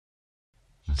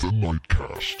The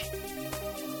Nightcast.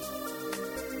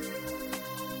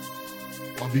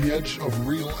 On the edge of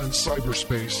real and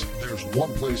cyberspace, there's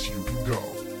one place you can go.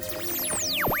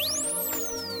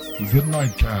 The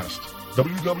Nightcast.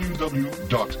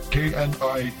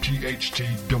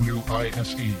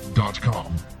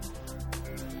 www.knighthtwise.com.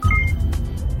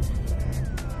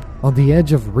 On the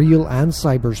edge of real and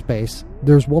cyberspace,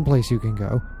 there's one place you can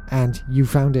go, and you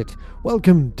found it.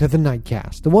 Welcome to the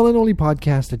Nightcast, the one and only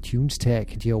podcast that tunes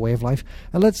tech into your way of life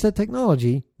and lets that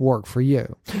technology work for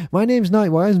you. My name's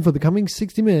Nightwise, and for the coming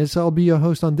 60 minutes, I'll be your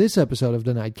host on this episode of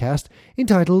the Nightcast,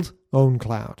 entitled Own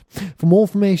Cloud. For more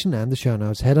information and the show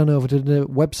notes, head on over to the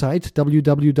website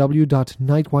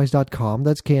www.nightwise.com,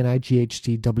 that's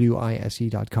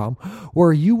knightwise.com,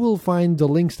 where you will find the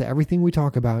links to everything we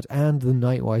talk about and the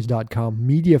nightwise.com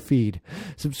media feed.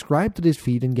 Subscribe to this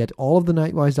feed and get all of the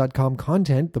nightwise.com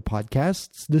content, the podcasts,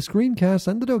 the screencasts,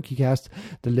 and the DocuCast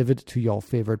delivered to your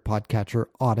favorite podcatcher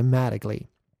automatically.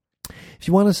 If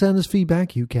you want to send us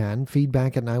feedback, you can.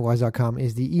 Feedback@nightwise.com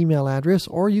is the email address,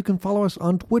 or you can follow us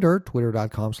on Twitter,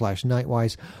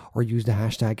 twitter.com/nightwise, or use the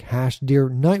hashtag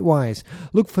 #DearNightwise.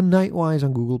 Look for Nightwise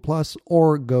on Google+,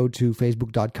 or go to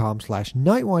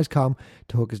facebook.com/nightwisecom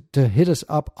to hit us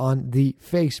up on the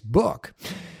Facebook.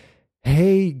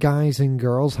 Hey guys and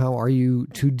girls, how are you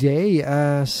today?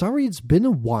 Sorry it's been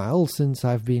a while since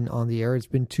I've been on the air. It's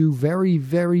been 2 very,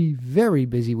 very, very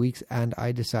busy weeks, and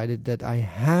I decided that I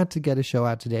had to get a show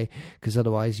out today, because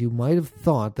otherwise you might have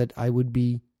thought that I would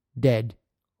be dead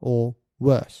or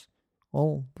worse.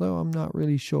 Although I'm not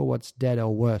really sure what's dead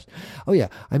or worse. Oh yeah,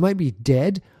 I might be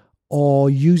dead or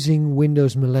using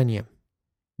Windows Millennium.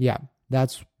 Yeah,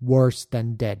 that's worse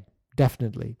than dead.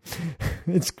 Definitely.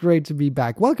 It's great to be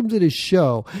back. Welcome to the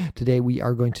show. Today we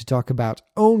are going to talk about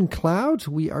Own Cloud.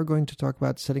 We are going to talk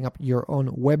about setting up your own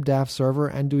WebDAV server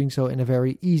and doing so in a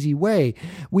very easy way.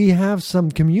 We have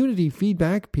some community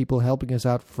feedback, people helping us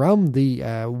out from the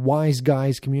Wise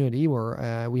Guys community,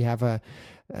 where we have a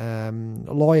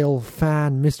loyal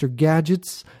fan, Mr.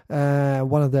 Gadgets,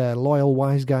 one of the loyal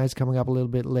Wise Guys, coming up a little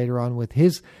bit later on with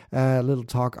his little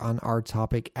talk on our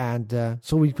topic, and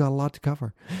so we've got a lot to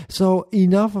cover. So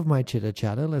enough of my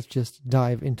chitter-chatter, let's just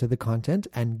dive into the content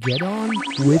and get on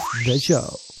with the show.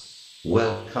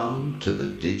 Welcome to the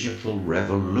digital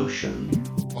revolution.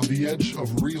 On the edge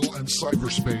of real and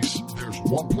cyberspace, there's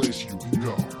one place you can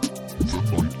go. The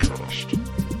Nightcast.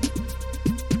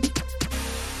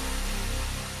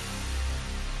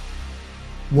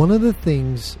 One of the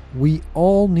things we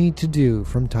all need to do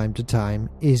from time to time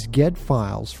is get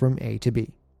files from A to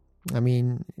B. I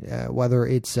mean, whether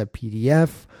it's a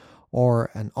PDF or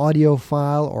an audio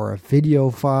file or a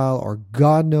video file or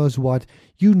God knows what,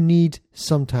 you need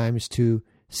sometimes to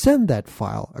send that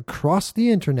file across the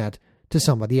internet to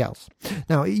somebody else.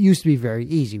 Now, it used to be very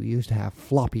easy. We used to have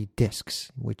floppy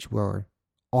disks, which were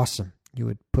awesome. You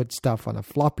would put stuff on a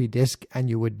floppy disk and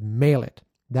you would mail it.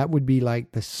 That would be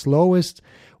like the slowest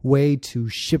way to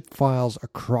ship files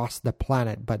across the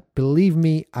planet. But believe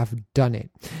me, I've done it.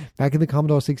 Back in the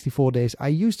Commodore 64 days, I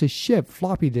used to ship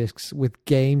floppy disks with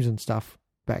games and stuff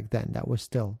back then. That was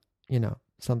still,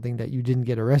 something that you didn't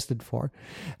get arrested for.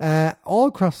 All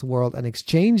across the world, and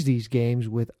exchange these games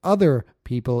with other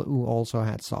people who also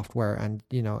had software. And,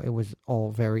 it was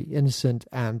all very innocent.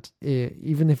 And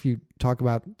even if you talk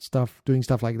about doing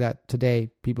stuff like that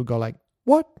today, people go like,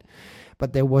 what?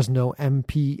 But there was no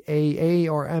MPAA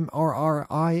or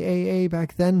MRRIAA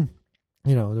back then.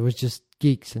 There was just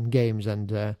geeks and games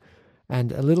and a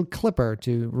little clipper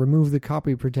to remove the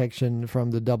copy protection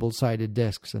from the double-sided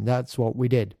discs, and that's what we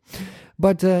did.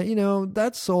 But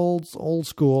that's old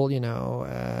school.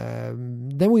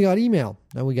 Then we got email.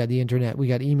 Then we got the internet. We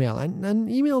got email,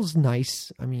 and email's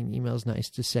nice. I mean, email's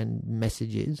nice to send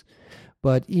messages,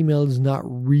 but email is not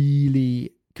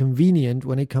really convenient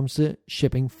when it comes to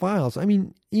shipping files. I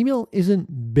mean, email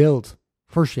isn't built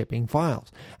for shipping files,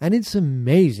 and it's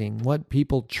amazing what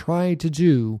people try to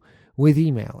do with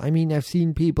email. I mean, I've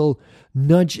seen people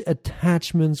nudge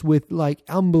attachments with like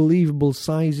unbelievable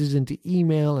sizes into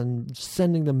email and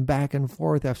sending them back and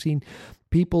forth. I've seen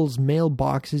people's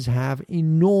mailboxes have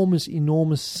enormous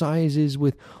sizes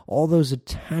with all those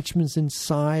attachments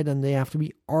inside, and they have to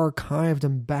be archived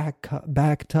and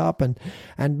backed up and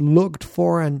looked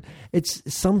for. And it's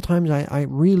sometimes I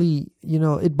really,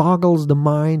 it boggles the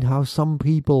mind how some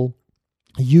people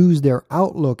use their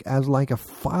Outlook as like a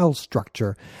file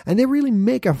structure, and they really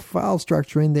make a file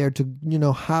structure in there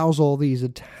to house all these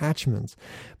attachments.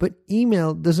 But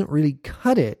email doesn't really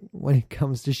cut it when it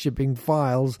comes to shipping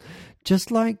files, just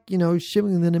like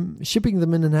shipping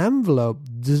them in an envelope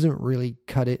doesn't really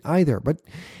cut it either. But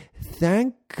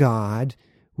thank God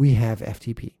we have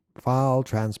FTP, File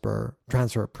Transfer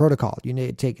Protocol. You need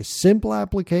to take a simple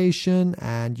application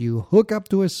and you hook up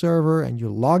to a server and you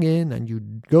log in and you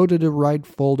go to the right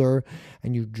folder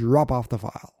and you drop off the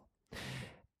file.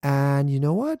 And you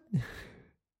know what?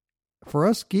 For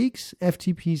us geeks,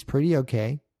 FTP is pretty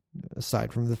okay,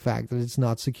 aside from the fact that it's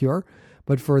not secure.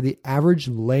 But for the average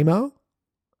laymo,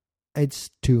 it's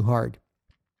too hard.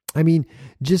 I mean,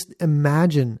 just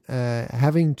imagine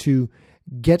having to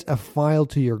get a file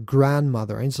to your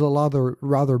grandmother. It's a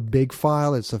rather big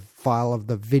file. It's a file of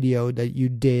the video that you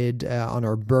did on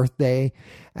her birthday,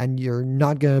 and you're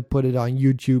not going to put it on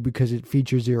YouTube because it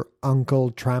features your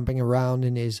uncle tramping around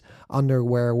in his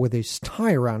underwear with his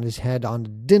tie around his head on the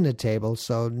dinner table,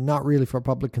 so not really for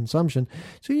public consumption.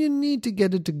 So you need to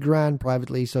get it to Gran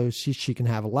privately so she can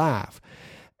have a laugh.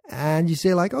 And you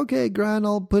say like, okay, Gran,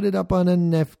 I'll put it up on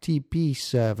an FTP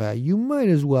server. You might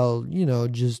as well,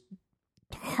 just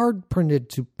hard print it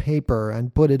to paper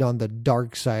and put it on the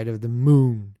dark side of the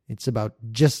moon. It's about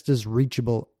just as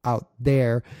reachable out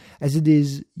there as it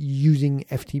is using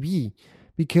FTP,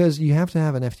 because you have to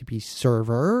have an FTP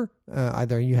server.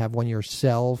 Either you have one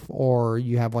yourself or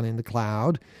you have one in the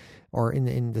cloud or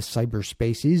in the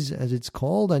cyberspaces, as it's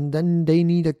called, and then they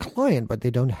need a client, but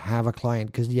they don't have a client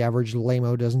because the average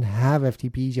laymo doesn't have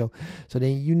FTP. So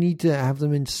you need to have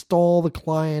them install the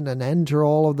client and enter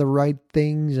all of the right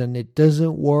things, and it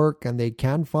doesn't work, and they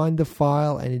can't find the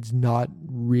file, and it's not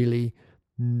really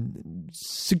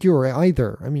secure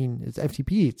either. I mean, it's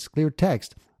FTP, it's clear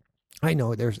text. I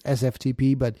know there's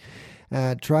SFTP, but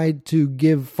tried to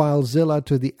give FileZilla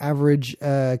to the average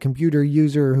computer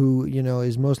user who,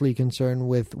 is mostly concerned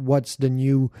with what's the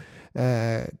new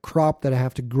crop that I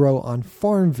have to grow on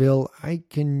Farmville. I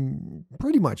can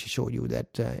pretty much show you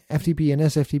that FTP and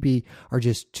SFTP are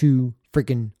just too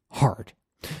freaking hard.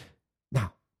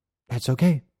 Now, that's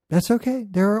okay. That's okay.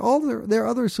 There are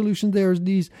other solutions. There's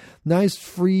these nice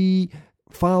free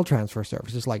file transfer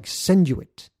services like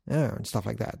Senduit and stuff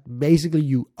like that. Basically,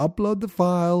 you upload the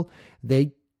file,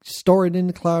 they store it in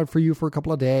the cloud for you for a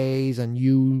couple of days, and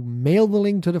you mail the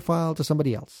link to the file to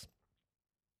somebody else.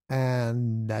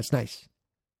 And that's nice.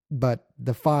 But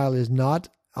the file is not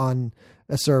on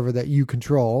a server that you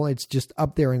control. It's just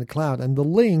up there in the cloud. And the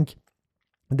link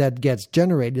that gets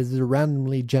generated is a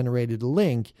randomly generated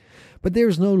link, but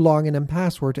there's no login and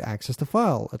password to access the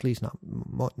file, at least not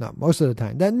most of the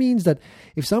time. That means that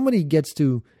if somebody gets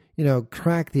to,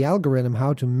 crack the algorithm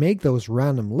how to make those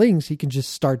random links, he can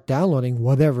just start downloading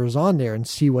whatever's on there and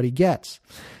see what he gets.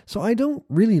 So I don't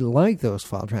really like those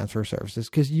file transfer services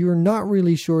because you're not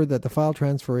really sure that the file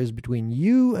transfer is between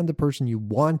you and the person you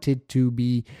want it to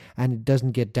be, and it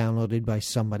doesn't get downloaded by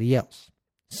somebody else.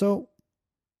 So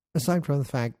aside from the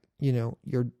fact,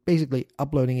 you're basically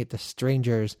uploading it to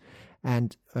strangers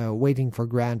and waiting for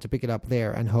Gran to pick it up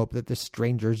there and hope that the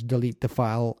strangers delete the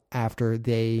file after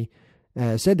they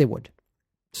said they would.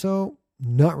 So,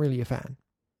 not really a fan.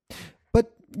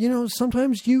 But,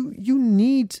 sometimes you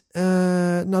need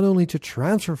not only to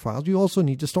transfer files, you also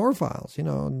need to store files.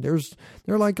 There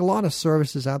are like a lot of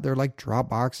services out there like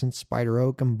Dropbox and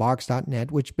SpiderOak and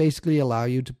Box.net, which basically allow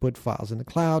you to put files in the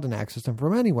cloud and access them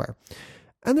from anywhere.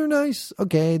 And they're nice.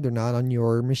 Okay, they're not on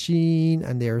your machine,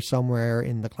 and they're somewhere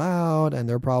in the cloud, and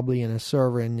they're probably in a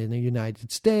server in the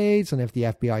United States. And if the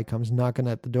FBI comes knocking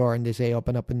at the door and they say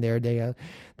open up in there,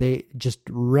 they just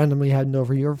randomly hand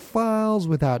over your files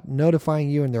without notifying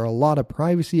you. And there are a lot of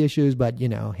privacy issues, but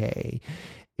hey,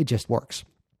 it just works.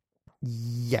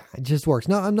 Yeah, it just works.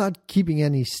 Now, I'm not keeping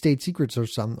any state secrets or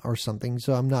something,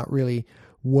 so I'm not really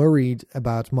worried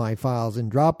about my files in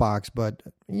Dropbox, but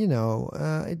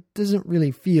it doesn't really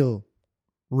feel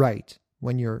right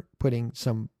when you're putting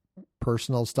some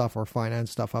personal stuff or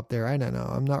finance stuff up there. I don't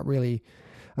know. I'm not really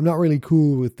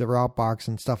cool with the Dropbox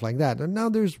and stuff like that. And now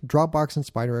there's Dropbox and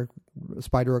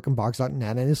SpiderOak and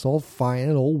Box.net, and it's all fine.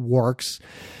 It all works,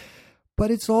 but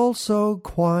it's also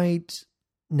quite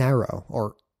narrow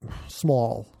or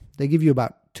small. They give you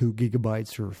about 2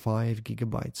 gigabytes or 5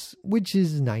 gigabytes, which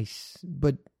is nice,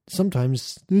 but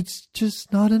sometimes it's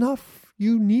just not enough.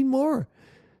 You need more.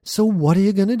 So what are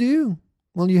you going to do?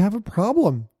 Well, you have a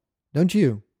problem, don't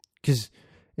you? Because,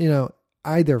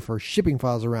 either for shipping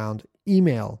files around,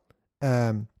 email,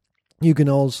 you can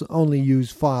also only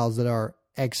use files that are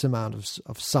X amount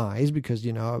of size, because,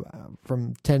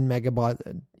 from 10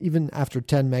 megabytes, even after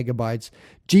 10 megabytes,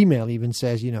 Gmail even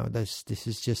says, this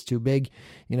is just too big,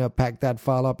 pack that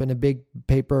file up in a big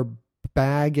paper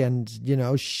bag and,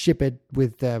 ship it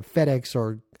with FedEx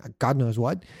or God knows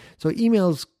what. So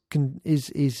emails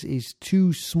is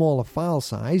too small a file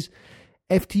size.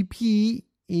 FTP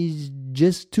is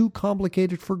just too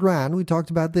complicated for Gran. We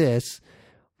talked about this.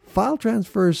 File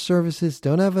transfer services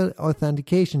don't have an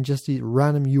authentication, just a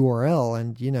random URL,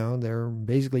 and they're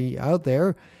basically out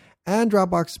there. And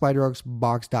Dropbox, SpiderOaks,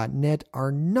 Box.net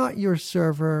are not your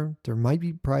server. There might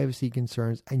be privacy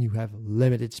concerns, and you have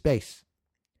limited space.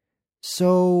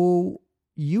 So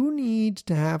you need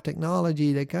to have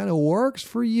technology that kind of works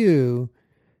for you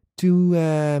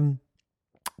to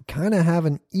kind of have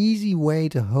an easy way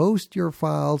to host your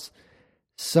files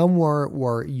somewhere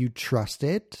where you trust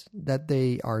it, that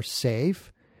they are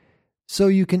safe, so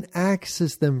you can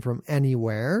access them from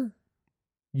anywhere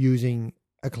using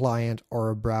a client or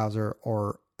a browser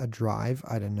or a drive,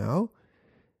 I don't know.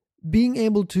 Being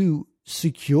able to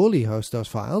securely host those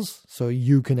files so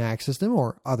you can access them,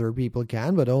 or other people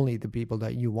can, but only the people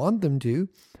that you want them to,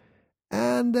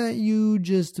 and that you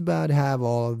just about have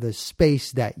all of the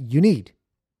space that you need.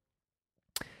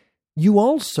 You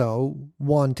also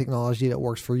want technology that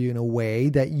works for you in a way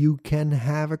that you can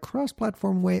have a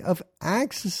cross-platform way of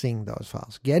accessing those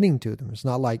files, getting to them. It's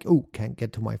not like, can't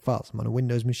get to my files. I'm on a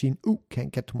Windows machine.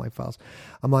 Can't get to my files.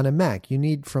 I'm on a Mac. You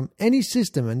need from any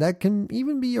system, and that can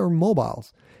even be your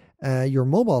mobiles. Your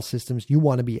mobile systems, you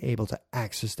want to be able to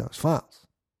access those files.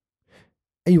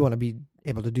 And you want to be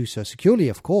able to do so securely,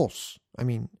 of course. I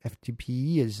mean,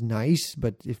 FTP is nice,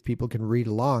 but if people can read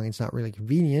along, it's not really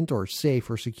convenient or safe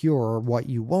or secure or what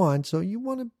you want. So you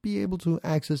want to be able to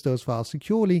access those files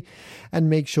securely and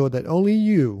make sure that only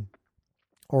you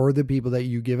or the people that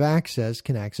you give access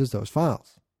can access those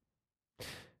files.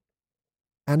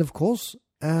 And of course,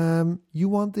 you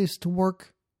want this to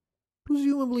work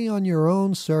presumably on your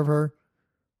own server,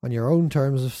 on your own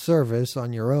terms of service,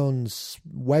 on your own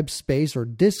web space or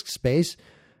disk space,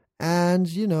 and,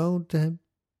 to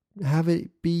have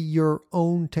it be your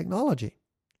own technology.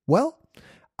 Well,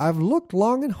 I've looked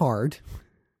long and hard,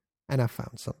 and I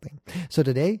found something. So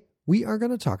today, we are going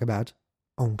to talk about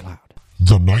OwnCloud.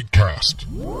 The Nightcast.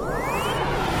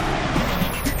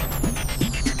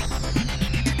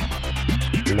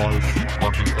 Life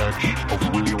on the edge of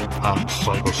real and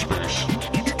cyberspace.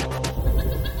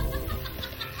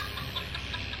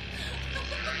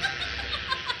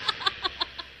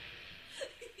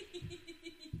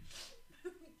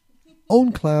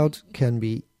 OwnCloud can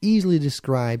be easily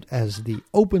described as the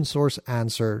open source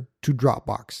answer to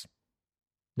Dropbox.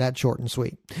 That's short and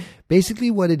sweet. Basically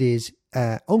what it is,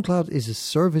 OwnCloud is a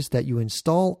service that you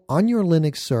install on your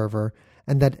Linux server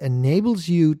and that enables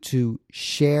you to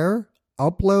share,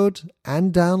 upload,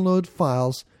 and download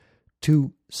files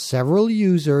to several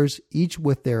users, each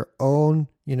with their own,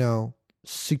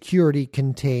 security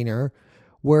container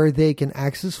where they can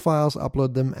access files,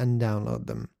 upload them, and download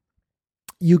them.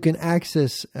 You can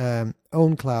access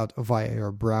OwnCloud via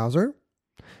your browser,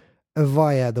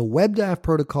 via the WebDAV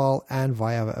protocol, and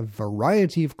via a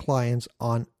variety of clients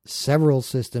on several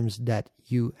systems that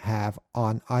you have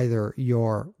on either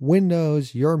your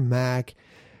Windows, your Mac,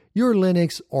 your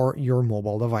Linux, or your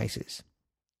mobile devices.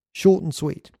 Short and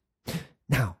sweet.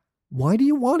 Now, why do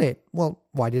you want it? Well,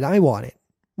 why did I want it?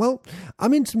 Well,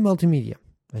 I'm into multimedia,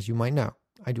 as you might know.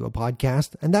 I do a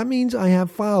podcast, and that means I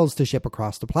have files to ship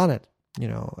across the planet.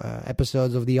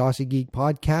 Episodes of the Aussie Geek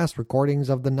podcast, recordings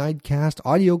of the Nightcast,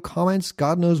 audio comments,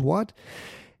 God knows what.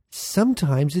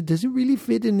 Sometimes it doesn't really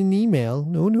fit in an email.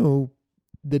 No.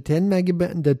 The 10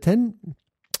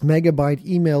 megabyte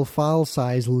email file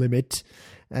size limit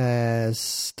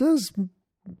does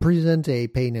present a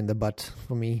pain in the butt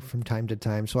for me from time to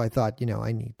time. So I thought,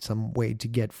 I need some way to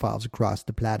get files across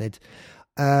the planet,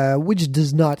 which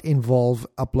does not involve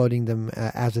uploading them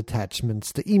as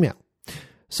attachments to email.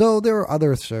 So there are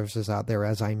other services out there,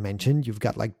 as I mentioned. You've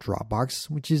got like Dropbox,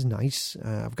 which is nice.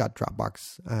 I've got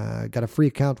Dropbox, got a free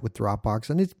account with Dropbox,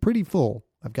 and it's pretty full.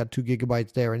 I've got 2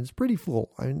 gigabytes there, and it's pretty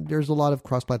full. I mean, there's a lot of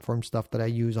cross-platform stuff that I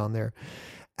use on there.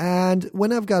 And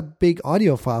when I've got big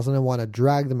audio files and I want to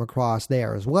drag them across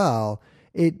there as well,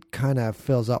 it kind of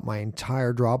fills up my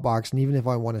entire Dropbox. And even if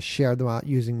I want to share them out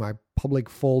using my public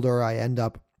folder, I end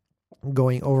up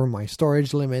going over my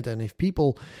storage limit. And if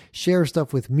people share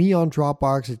stuff with me on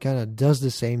Dropbox, it kind of does the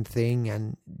same thing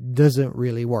and doesn't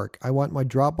really work. I want my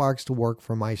Dropbox to work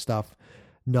for my stuff,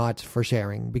 not for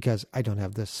sharing, because I don't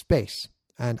have the space.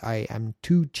 And I am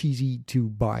too cheesy to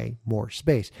buy more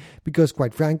space. Because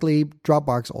quite frankly,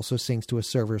 Dropbox also syncs to a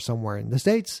server somewhere in the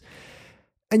States.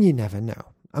 And you never know.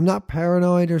 I'm not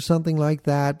paranoid or something like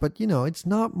that, but it's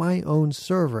not my own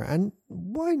server. And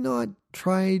why not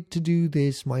try to do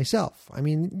this myself? I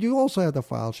mean, you also have the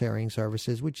file sharing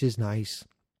services, which is nice.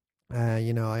 I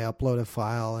upload a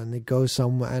file and it goes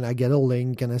somewhere and I get a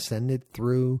link and I send it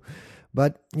through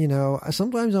But,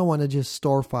 sometimes I want to just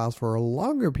store files for a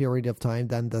longer period of time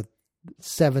than the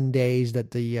 7 days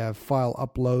that the file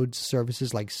upload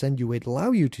services like SendUit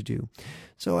allow you to do.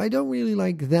 So I don't really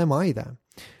like them either.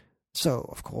 So,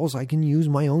 of course, I can use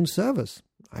my own servers.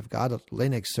 I've got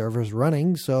Linux servers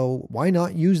running, so why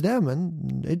not use them?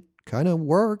 And it kind of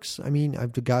works. I mean,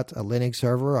 I've got a Linux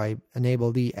server. I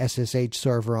enable the SSH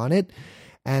server on it,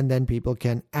 and then people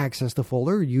can access the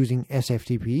folder using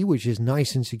SFTP, which is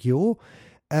nice and secure,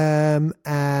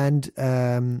 and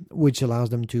which allows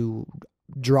them to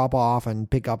drop off and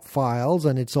pick up files,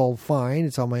 and it's all fine.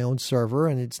 It's on my own server,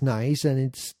 and it's nice, and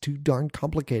it's too darn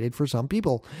complicated for some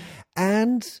people.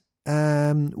 And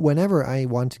whenever I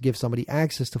want to give somebody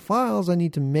access to files, I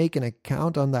need to make an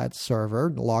account on that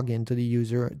server, log into the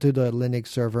Linux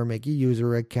server, make a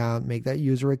user account, make that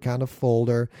user account a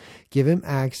folder, give him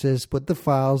access, put the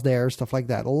files there, stuff like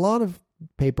that. A lot of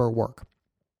paperwork.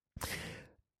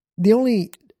 The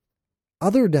only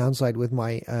other downside with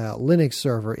my Linux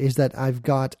server is that I've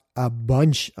got a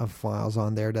bunch of files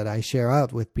on there that I share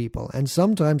out with people, and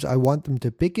sometimes I want them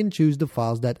to pick and choose the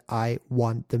files that I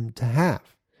want them to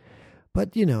have.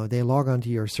 But, they log onto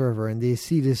your server and they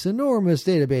see this enormous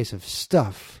database of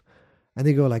stuff. And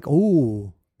they go like,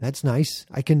 oh, that's nice.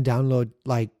 I can download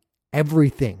like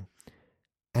everything.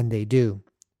 And they do.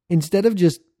 Instead of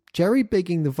just cherry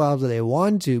picking the files that they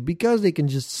want to, because they can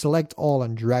just select all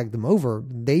and drag them over,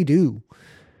 they do.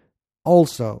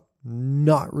 Also,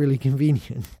 not really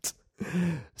convenient.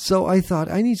 So I thought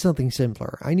I need something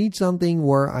simpler. I need something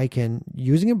where I can,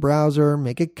 using a browser,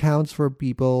 make accounts for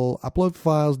people, upload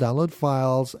files, download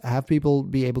files, have people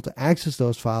be able to access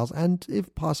those files, and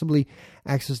if possibly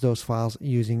access those files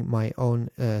using my own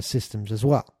systems as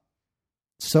well.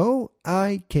 So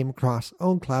I came across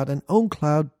OwnCloud, and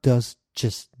OwnCloud does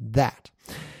just that.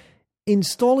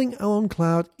 Installing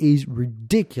OwnCloud is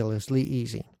ridiculously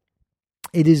easy.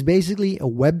 It is basically a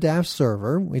WebDAV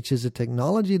server, which is a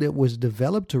technology that was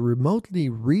developed to remotely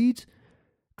read,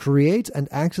 create, and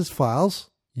access files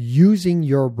using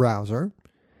your browser.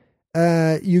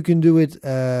 You can do it.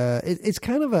 It's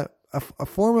kind of a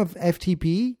form of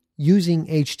FTP using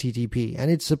HTTP, and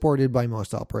it's supported by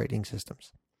most operating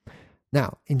systems.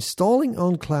 Now, installing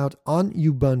OwnCloud on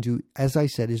Ubuntu, as I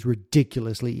said, is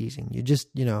ridiculously easy. You just,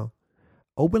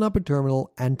 open up a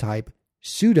terminal and type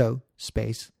sudo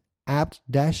space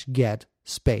apt-get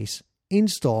space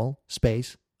install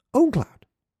space OwnCloud.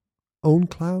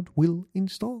 OwnCloud will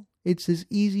install. It's as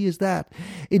easy as that.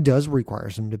 It does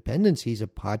require some dependencies,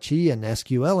 Apache and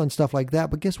SQL and stuff like that,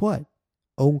 but guess what?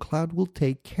 OwnCloud will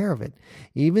take care of it.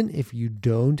 Even if you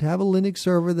don't have a Linux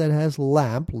server that has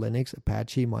LAMP, Linux,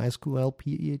 Apache, MySQL,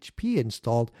 PHP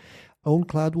installed,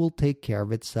 OwnCloud will take care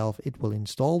of itself. It will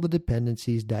install the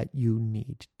dependencies that you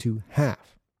need to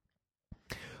have.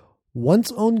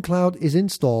 Once OwnCloud is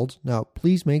installed, now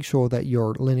please make sure that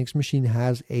your Linux machine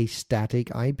has a static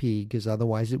IP, because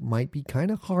otherwise it might be kind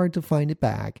of hard to find it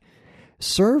back.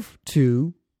 Serve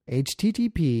to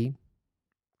http://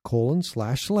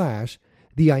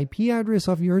 the IP address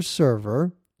of your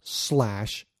server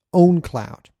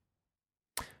 /OwnCloud.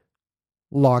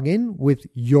 Log in with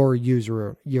your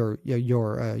user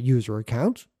user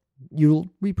account.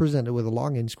 You'll be presented with a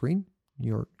login screen,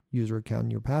 your user account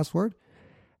and your password.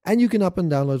 And you can up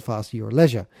and download files to your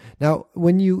leisure. Now,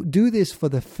 when you do this for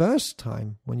the first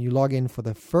time, when you log in for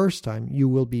the first time, you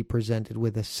will be presented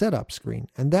with a setup screen.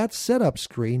 And that setup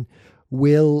screen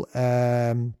will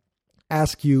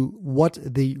ask you what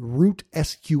the root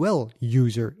SQL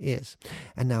user is.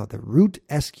 And now the root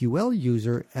SQL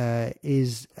user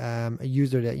is a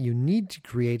user that you need to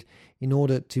create in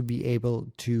order to be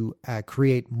able to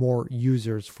create more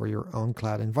users for your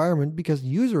OwnCloud environment, because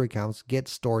user accounts get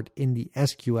stored in the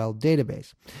SQL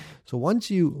database. So once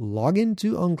you log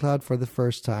into OwnCloud for the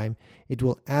first time, it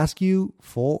will ask you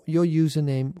for your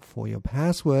username, for your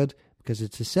password, because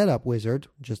it's a setup wizard.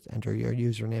 Just enter your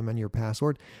username and your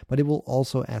password, but it will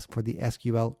also ask for the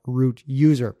SQL root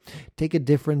user. Take a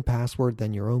different password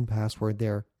than your own password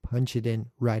there, punch it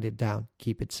in, write it down,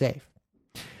 keep it safe.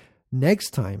 Next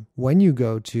time, when you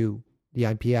go to the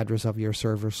IP address of your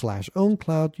server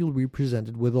 /OwnCloud, you'll be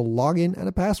presented with a login and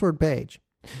a password page.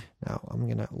 Now, I'm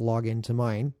going to log into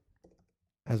mine,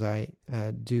 as I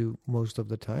do most of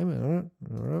the time.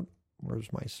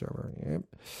 Where's my server? Yep.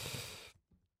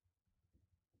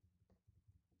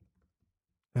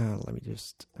 Let me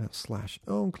just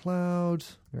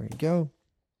 /OwnCloud. There you go.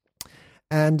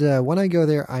 And when I go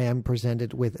there, I am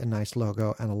presented with a nice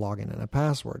logo and a login and a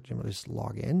password. I'm going to just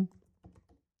log in.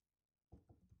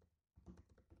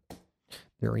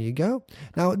 There you go.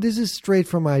 Now, this is straight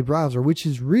from my browser, which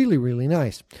is really, really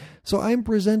nice. So I'm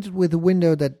presented with a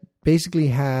window that basically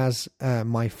has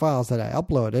my files that I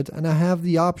uploaded, and I have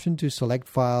the option to select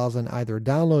files and either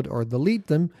download or delete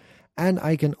them. And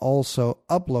I can also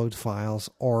upload files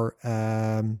or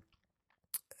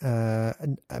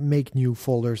make new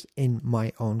folders in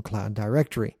my own cloud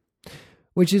directory,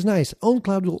 which is nice.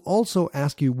 OwnCloud will also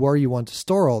ask you where you want to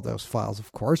store all those files,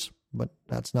 of course, but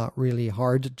that's not really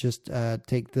hard. Just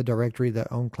take the directory that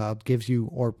OwnCloud gives you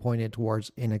or point it towards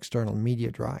an external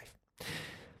media drive.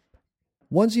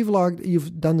 Once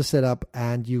you've done the setup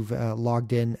and you've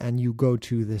logged in and you go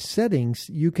to the settings,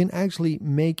 you can actually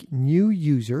make new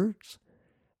users.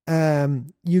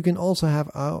 You can also have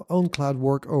OwnCloud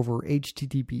work over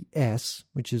HTTPS,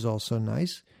 which is also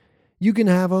nice. You can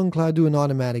have OwnCloud do an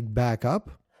automatic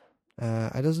backup.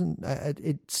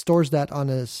 It stores that on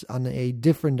a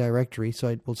different directory, so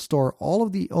it will store all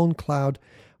of the OwnCloud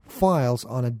files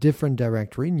on a different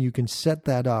directory, and you can set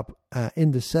that up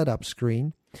in the setup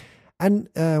screen. And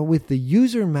with the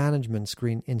user management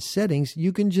screen in settings,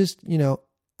 you can just,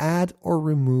 add or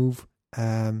remove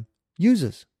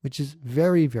users, which is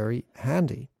very, very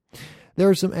handy. There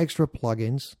are some extra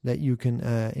plugins that you can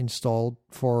install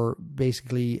for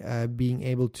basically being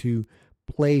able to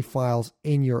play files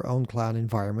in your own cloud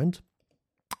environment.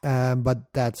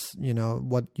 But that's,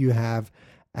 what you have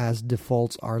as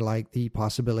defaults are like the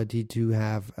possibility to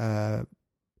have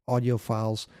audio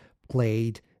files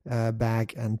played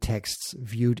back and texts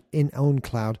viewed in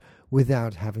OwnCloud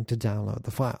without having to download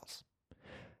the files.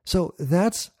 So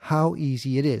that's how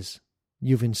easy it is.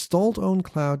 You've installed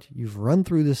OwnCloud, you've run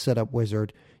through the setup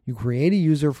wizard, you create a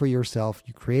user for yourself,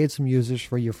 you create some users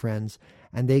for your friends,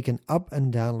 and they can up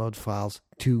and download files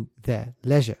to their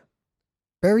leisure.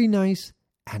 Very nice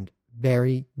and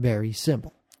very, very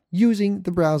simple, using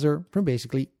the browser from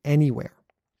basically anywhere.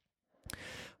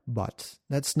 But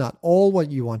that's not all what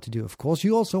you want to do, of course.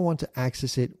 You also want to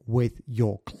access it with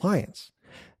your clients.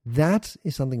 That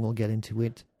is something we'll get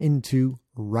into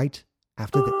right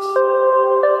after this.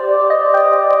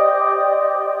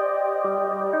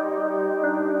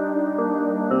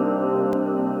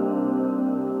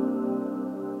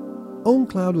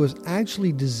 OwnCloud was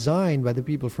actually designed by the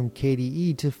people from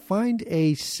KDE to find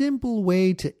a simple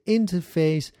way to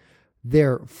interface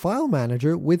their file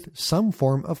manager with some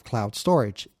form of cloud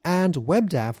storage. And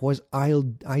WebDAV was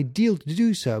ideal to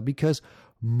do so because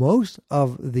most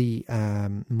of the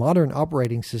modern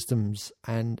operating systems,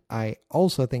 and I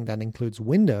also think that includes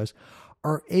Windows,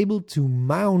 are able to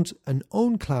mount an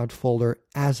OwnCloud folder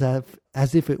as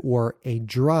if it were a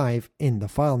drive in the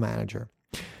file manager.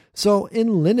 So in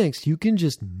Linux, you can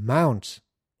just mount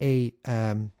a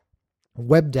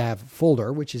WebDAV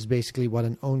folder, which is basically what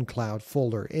an OwnCloud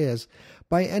folder is,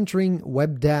 by entering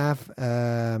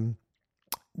WebDAV,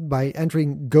 by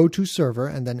entering go to server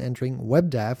and then entering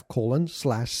WebDAV : /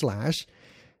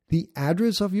 the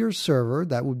address of your server,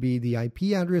 that would be the IP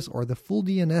address or the full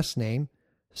DNS name,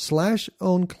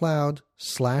 /OwnCloud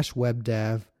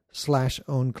 /WebDAV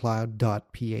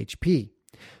 /OwnCloud.php.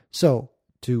 So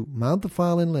to mount the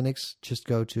file in Linux, just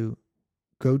go to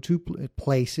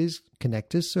places, connect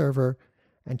to server,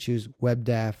 and choose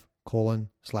WebDAV :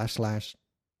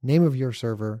 / name of your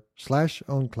server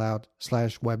 /OwnCloud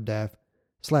 /WebDAV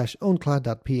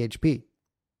 /OwnCloud.php,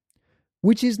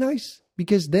 which is nice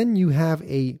because then you have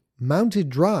a mounted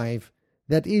drive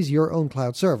that is your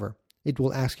OwnCloud server. It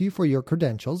will ask you for your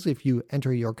credentials. If you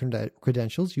enter your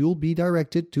credentials, you'll be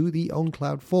directed to the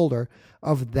OwnCloud folder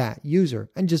of that user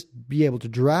and just be able to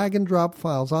drag and drop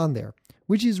files on there,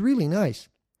 which is really nice.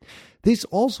 This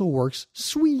also works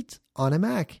sweet on a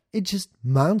Mac. It just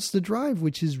mounts the drive,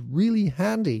 which is really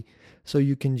handy. So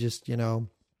you can just,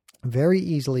 very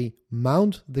easily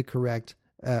mount the correct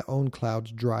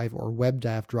OwnCloud drive or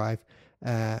WebDAV drive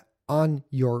on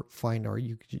your Finder,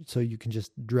 so you can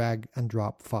just drag and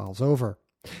drop files over.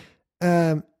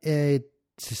 It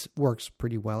just works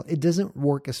pretty well. It doesn't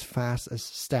work as fast as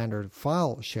standard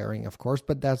file sharing, of course,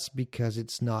 but that's because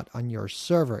it's not on your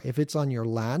server. If it's on your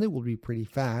LAN, it will be pretty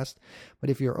fast. But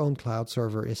if your OwnCloud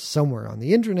server is somewhere on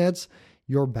the internets,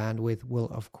 your bandwidth will,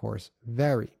 of course,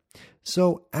 vary.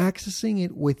 So accessing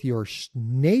it with your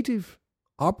native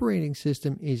operating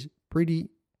system is pretty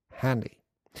handy.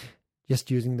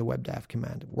 Just using the WebDAV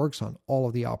command. It works on all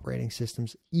of the operating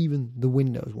systems, even the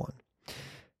Windows one.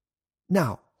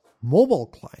 Now, mobile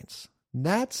clients,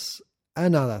 that's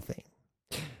another thing.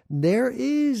 There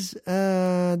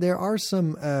are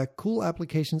some cool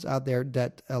applications out there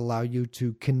that allow you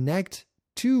to connect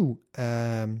to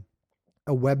a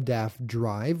a WebDAV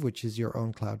drive, which is your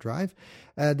own cloud drive.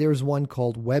 There's one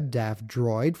called WebDAV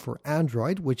Droid for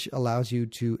Android, which allows you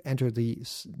to enter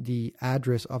the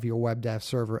address of your WebDAV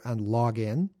server and log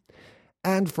in.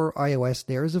 And for iOS,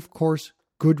 there is, of course,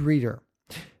 Goodreader.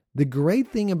 The great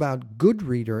thing about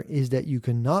Goodreader is that you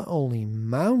can not only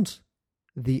mount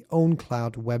the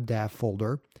OwnCloud WebDAV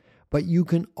folder, but you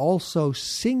can also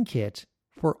sync it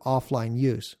for offline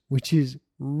use, which is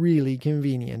really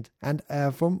convenient. And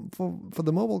for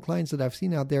the mobile clients that I've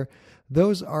seen out there,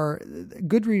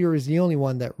 Goodreader is the only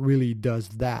one that really does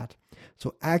that.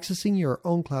 So accessing your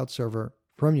own cloud server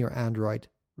from your Android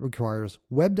requires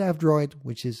WebDAV Droid,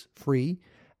 which is free,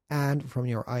 and from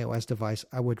your iOS device,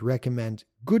 I would recommend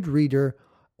Goodreader,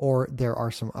 or there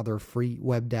are some other free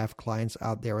WebDAV clients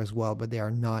out there as well, but they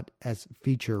are not as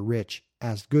feature-rich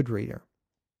as Goodreader.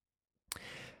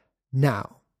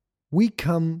 Now, we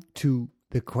come to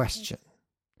the question.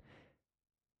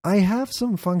 I have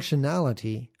some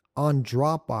functionality on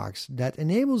Dropbox that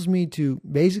enables me to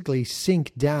basically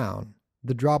sync down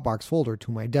the Dropbox folder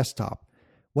to my desktop.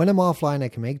 When I'm offline, I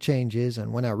can make changes,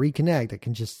 and when I reconnect, I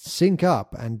can just sync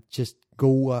up and just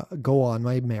go on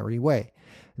my merry way.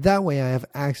 That way, I have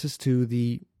access to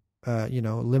the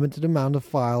limited amount of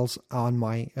files on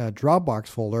my Dropbox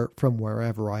folder from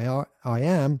wherever I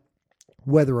am,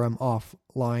 whether I'm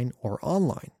offline or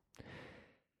online.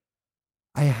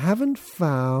 I haven't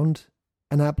found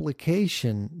an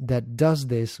application that does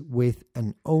this with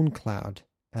an OwnCloud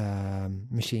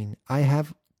machine. I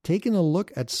have taken a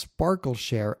look at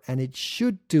SparkleShare, and it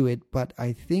should do it, but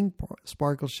I think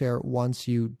SparkleShare wants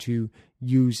you to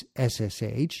use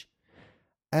SSH.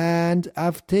 And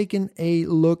I've taken a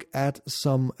look at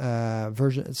some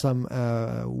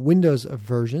Windows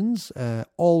versions.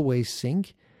 Always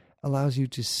Sync allows you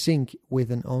to sync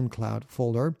with an OwnCloud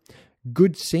folder.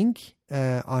 Good Sync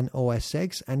on OS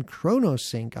X and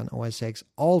ChronoSync on OS X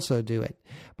also do it.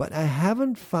 But I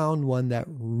haven't found one that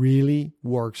really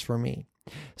works for me.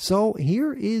 So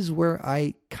here is where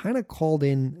I kind of called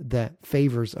in the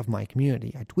favors of my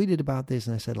community. I tweeted about this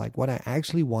and I said, what I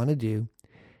actually want to do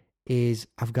is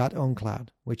I've got OwnCloud,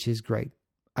 which is great.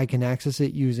 I can access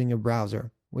it using a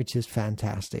browser, which is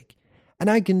fantastic. And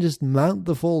I can just mount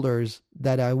the folders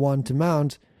that I want to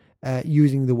mount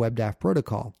using the WebDAV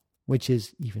protocol, which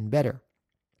is even better.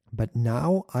 But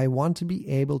now I want to be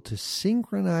able to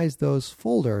synchronize those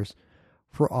folders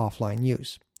for offline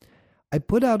use. I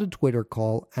put out a Twitter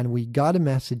call and we got a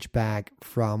message back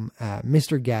from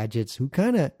Mr. Gadgets, who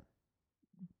kind of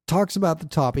talks about the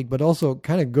topic, but also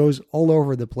kind of goes all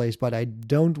over the place. But I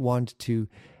don't want to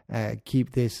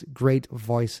keep this great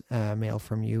voice mail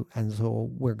from you. And so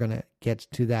we're going to get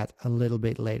to that a little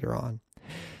bit later on.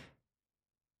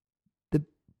 The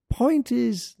point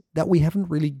is that we haven't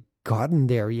really gotten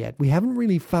there yet. We haven't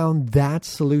really found that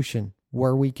solution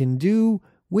where we can do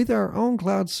with our own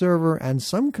cloud server and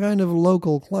some kind of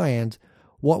local client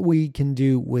what we can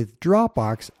do with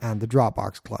Dropbox and the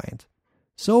Dropbox client.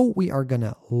 So we are going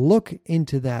to look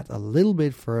into that a little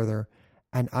bit further,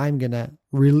 and I'm going to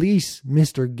release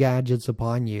Mr. Gadgets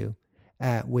upon you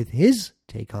with his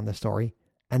take on the story,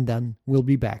 and then we'll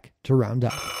be back to round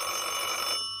up.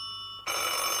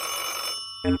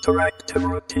 Interactive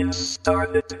routine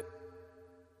started.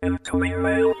 Incoming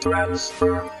mail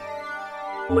transfer.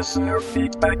 Listener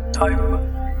feedback time.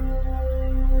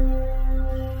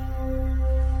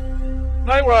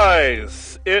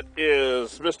 Nightwise, it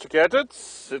is Mr.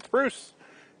 Gadgets. It's Bruce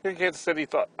in Kansas City.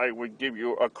 Thought I would give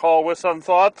you a call with some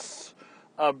thoughts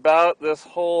about this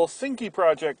whole Syncy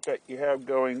project that you have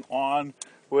going on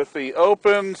with the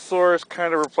open source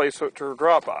kind of replacement to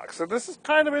Dropbox. And this is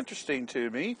kind of interesting to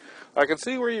me. I can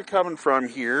see where you're coming from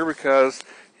here because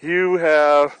you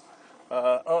have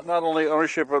not only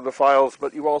ownership of the files,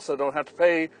 but you also don't have to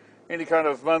pay any kind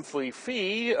of monthly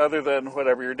fee other than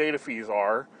whatever your data fees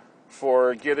are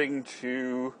for getting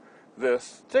to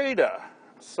this data.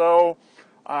 So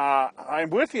I'm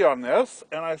with you on this,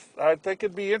 and I think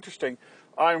it'd be interesting.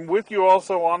 I'm with you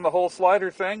also on the whole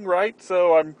slider thing, right?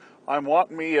 So I'm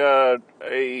wanting me a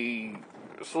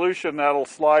solution that'll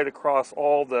slide across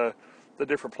all the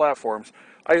different platforms.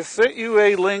 I sent you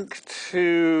a link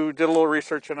did a little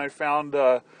research, and I found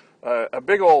a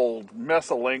big old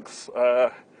mess of links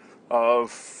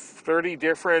of 30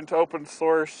 different open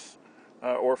source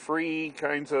or free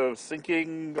kinds of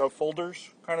syncing of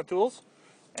folders kind of tools.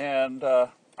 And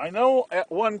I know at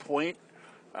one point,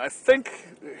 I think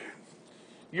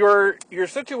your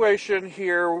situation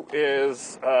here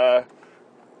is, the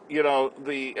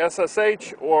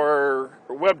SSH or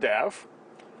WebDAV.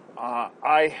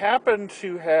 I happen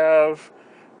to have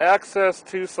access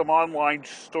to some online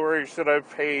storage that I've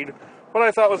paid what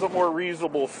I thought was a more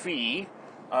reasonable fee.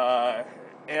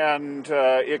 And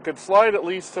it could slide at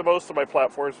least to most of my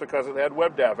platforms because it had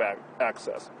WebDAV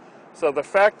access. So the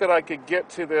fact that I could get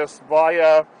to this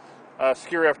via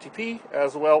Secure FTP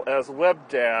as well as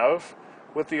WebDAV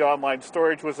with the online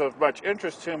storage was of much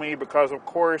interest to me because, of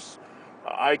course,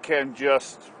 I can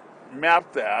just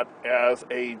map that as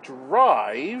a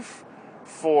drive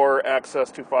for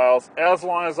access to files as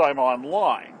long as I'm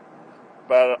online.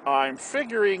 But I'm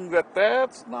figuring that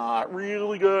that's not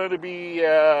really going to be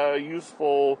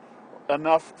useful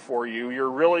enough for you. You're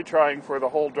really trying for the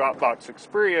whole Dropbox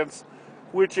experience,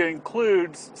 which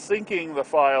includes syncing the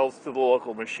files to the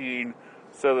local machine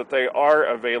so that they are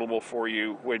available for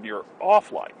you when you're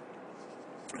offline.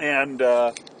 And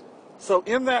so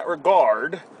in that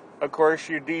regard, of course,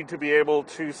 you need to be able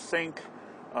to sync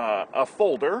a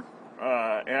folder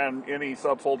and any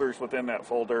subfolders within that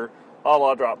folder, a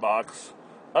la Dropbox,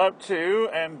 up to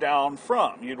and down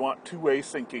from. You'd want two-way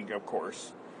syncing, of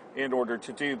course, in order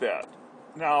to do that.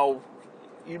 Now,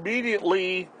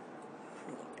 immediately,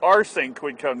 rsync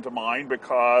would come to mind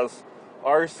because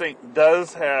rsync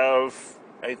does have,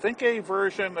 I think, a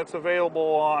version that's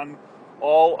available on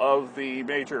all of the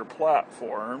major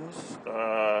platforms,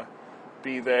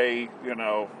 be they,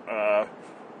 all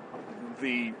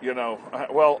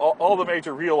the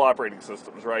major real operating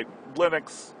systems, right?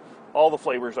 Linux, all the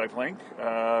flavors, I think.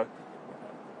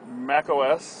 Mac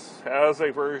OS has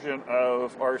a version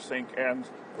of rsync, and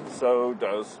so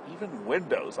does even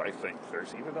Windows, I think.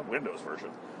 There's even a Windows version.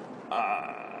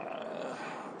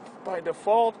 By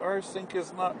default, rsync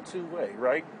is not two-way,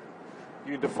 right?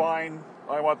 You define,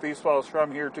 I want these files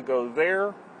from here to go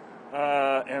there,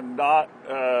 and not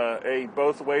a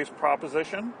both ways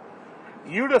proposition.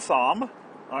 Unisom,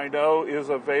 I know, is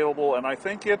available, and I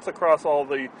think it's across all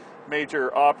the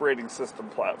major operating system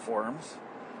platforms.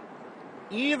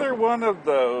 Either one of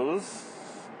those,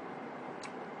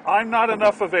 I'm not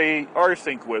enough of a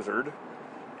rsync wizard,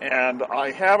 and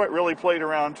I haven't really played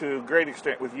around to a great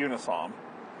extent with Unisom.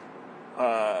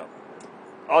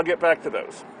 I'll get back to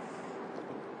those.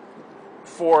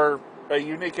 For a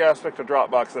unique aspect of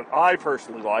Dropbox that I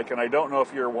personally like, and I don't know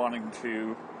if you're wanting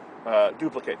to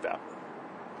duplicate that.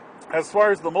 As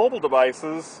far as the mobile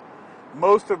devices,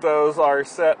 most of those are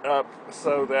set up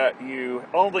so that you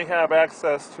only have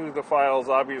access to the files,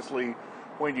 obviously,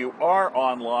 when you are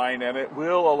online, and it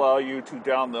will allow you to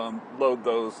download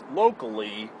those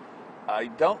locally. I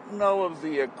don't know of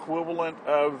the equivalent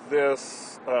of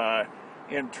this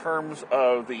in terms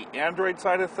of the Android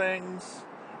side of things.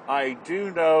 I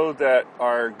do know that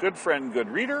our good friend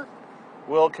Goodreader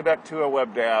will connect to a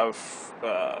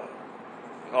WebDAV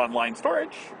online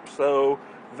storage. So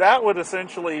that would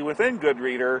essentially, within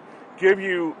Goodreader, give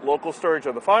you local storage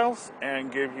of the files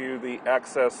and give you the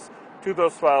access to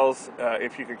those files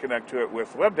if you can connect to it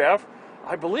with WebDAV.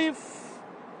 I believe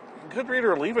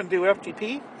Goodreader will even do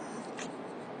FTP.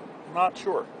 Not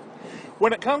sure.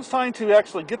 When it comes time to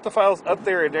actually get the files up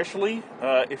there initially,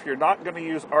 if you're not going to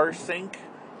use rsync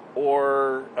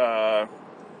or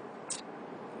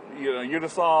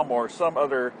Unisom or some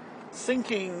other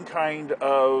syncing kind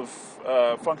of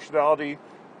functionality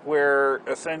where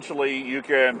essentially you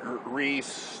can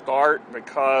restart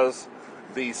because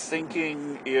the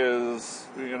syncing is,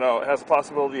 has a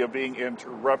possibility of being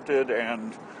interrupted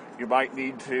and you might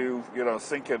need to,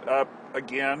 sync it up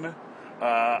again.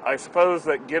 I suppose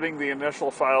that getting the initial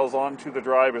files onto the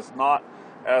drive is not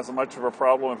as much of a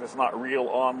problem if it's not real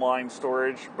online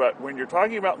storage, but when you're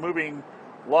talking about moving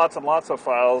lots and lots of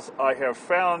files, I have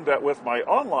found that with my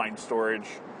online storage,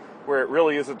 where it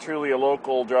really isn't truly a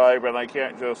local drive and I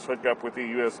can't just hook up with a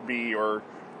USB or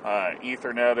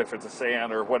Ethernet if it's a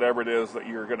SAN or whatever it is that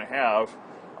you're going to have,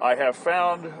 I have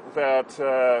found that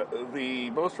the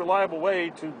most reliable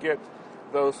way to get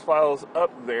those files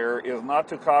up there is not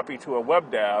to copy to a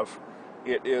WebDAV.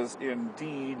 It is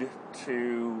indeed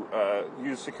to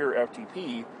use Secure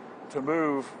FTP to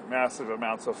move massive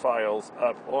amounts of files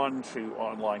up onto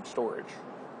online storage.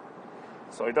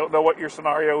 So I don't know what your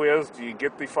scenario is. Do you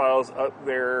get the files up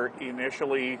there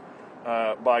initially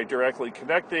by directly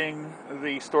connecting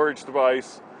the storage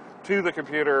device to the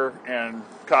computer and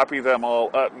copy them all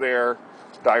up there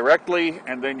directly,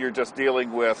 and then you're just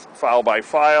dealing with file by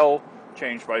file,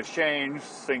 change by change,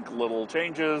 sync little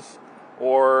changes?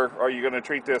 Or are you going to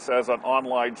treat this as an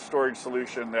online storage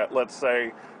solution that, let's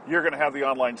say, you're going to have the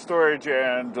online storage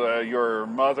and your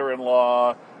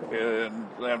mother-in-law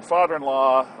and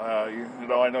father-in-law,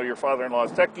 I know your father-in-law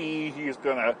is techie, he's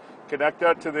going to connect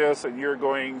that to this and you're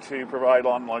going to provide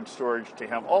online storage to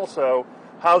him also.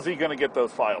 How's he going to get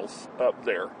those files up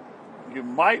there? You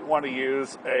might want to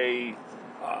use a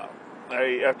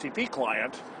a FTP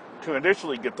client to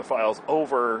initially get the files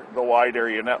over the wide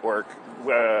area network,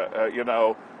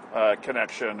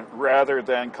 connection, rather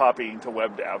than copying to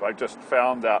WebDAV. I just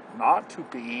found that not to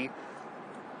be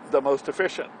the most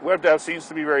efficient. WebDAV seems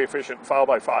to be very efficient file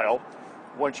by file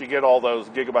once you get all those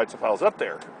gigabytes of files up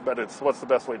there, but it's what's the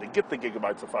best way to get the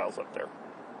gigabytes of files up there.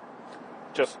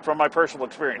 Just from my personal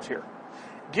experience here.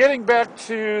 Getting back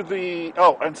to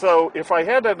and so if I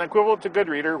had an equivalent to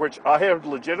Goodreader, which I have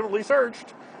legitimately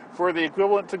searched for the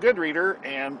equivalent to Goodreader,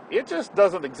 and it just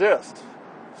doesn't exist.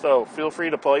 So feel free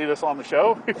to play this on the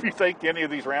show if you think any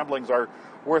of these ramblings are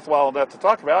worthwhile enough to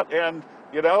talk about. And,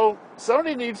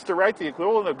 somebody needs to write the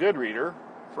equivalent of Goodreader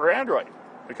for Android,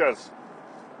 because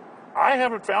I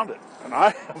haven't found it, and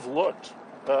I have looked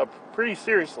pretty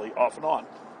seriously off and on.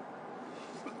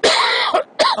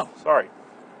 Sorry.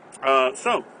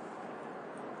 So,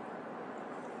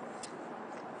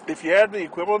 if you had the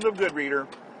equivalent of Goodreader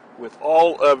with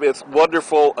all of its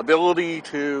wonderful ability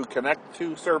to connect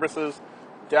to services,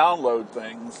 download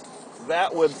things,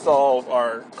 that would solve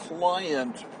our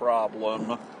client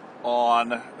problem on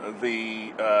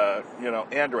the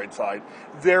Android side.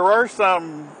 There are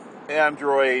some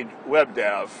Android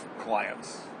WebDAV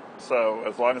clients, so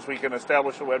as long as we can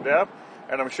establish a WebDAV,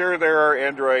 and I'm sure there are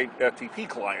Android FTP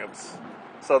clients,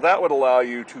 so that would allow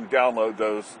you to download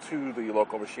those to the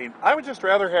local machine. I would just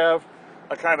rather have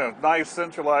a kind of nice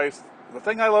centralized. The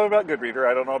thing I love about Goodreader,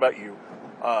 I don't know about you,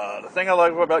 the thing I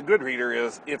love about Goodreader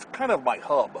is it's kind of my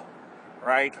hub,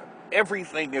 right?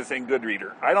 Everything is in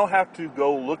Goodreader. I don't have to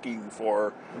go looking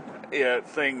for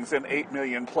things in 8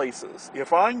 million places.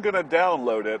 If I'm going to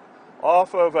download it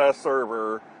off of a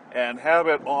server and have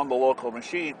it on the local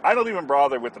machine, I don't even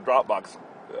bother with the Dropbox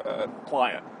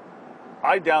client.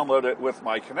 I download it with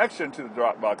my connection to the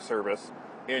Dropbox service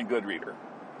in Goodreader.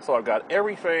 So I've got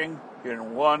everything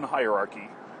in one hierarchy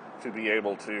to be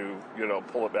able to,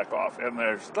 pull it back off. And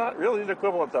there's not really an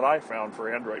equivalent that I found for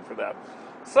Android for that.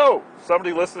 So,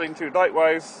 somebody listening to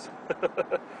Nightwise,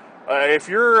 if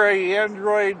you're a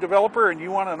Android developer and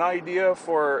you want an idea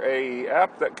for a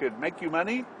app that could make you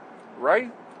money,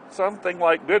 write something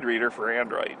like Goodreader for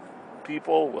Android.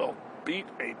 People will beat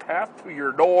a path to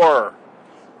your door.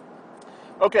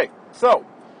 Okay, so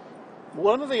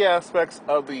one of the aspects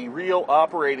of the real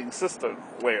operating system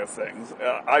way of things,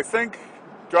 I think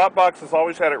Dropbox has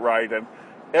always had it right, and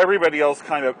everybody else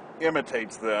kind of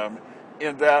imitates them,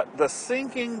 in that the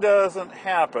syncing doesn't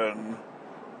happen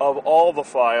of all the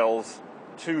files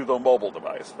to the mobile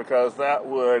device, because that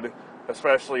would,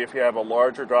 especially if you have a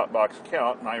larger Dropbox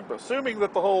account, and I'm assuming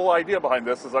that the whole idea behind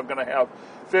this is I'm going to have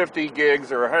 50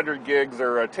 gigs or 100 gigs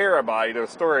or a terabyte of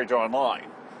storage online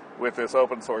with this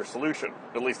open source solution.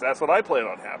 At least that's what I plan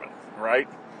on having, right?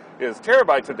 Is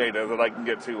terabytes of data that I can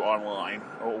get to online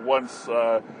once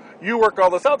you work all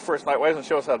this out for us, Nightwise, and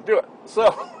show us how to do it.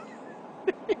 So,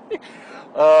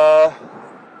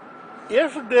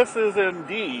 if this is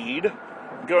indeed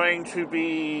going to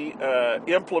be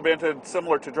implemented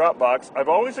similar to Dropbox, I've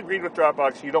always agreed with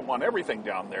Dropbox, you don't want everything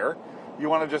down there. You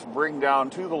want to just bring down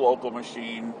to the local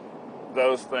machine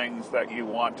those things that you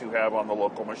want to have on the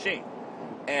local machine.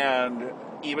 And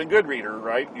even Goodreader,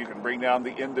 right? You can bring down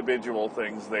the individual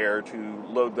things there to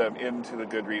load them into the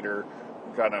Goodreader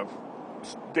kind of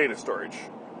data storage.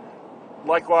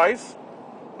 Likewise,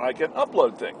 I can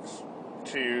upload things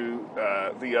to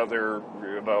the other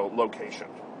location.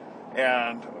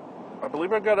 And I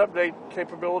believe I've got update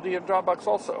capability in Dropbox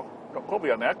also. Don't quote me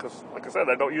on that, because, like I said,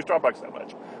 I don't use Dropbox that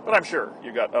much. But I'm sure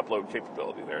you got upload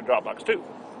capability there in Dropbox too.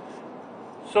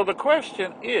 So the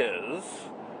question is,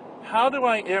 how do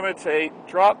I imitate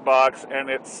Dropbox and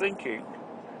its syncing?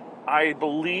 I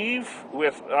believe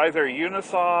with either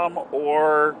Unisom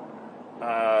or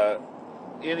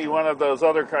any one of those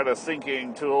other kind of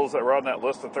syncing tools that were on that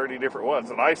list of 30 different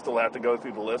ones, and I still have to go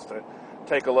through the list to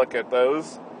take a look at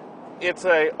those. It's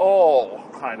a all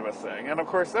kind of a thing. And of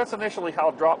course, that's initially how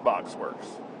Dropbox works.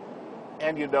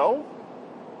 And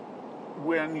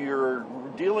when you're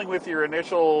dealing with your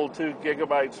initial 2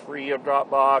 gigabytes free of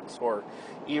Dropbox, or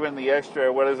even the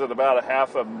extra, about a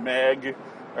half a meg,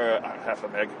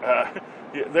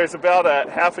 there's about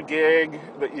a half a gig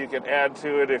that you can add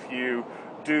to it if you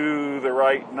do the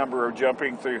right number of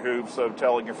jumping through hoops of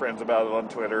telling your friends about it on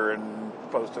Twitter and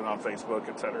posting on Facebook,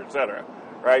 etc.,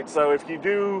 right? So if you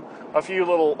do a few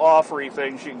little offery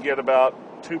things, you can get about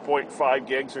 2.5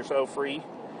 gigs or so free.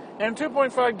 And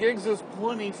 2.5 gigs is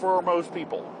plenty for most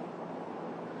people.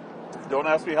 Don't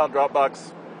ask me how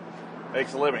Dropbox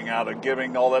makes a living out of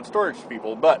giving all that storage to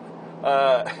people, but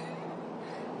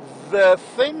The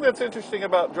thing that's interesting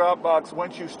about Dropbox,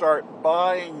 once you start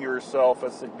buying yourself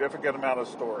a significant amount of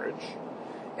storage,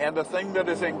 and the thing that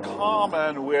is in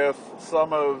common with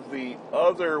some of the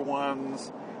other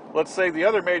ones, let's say the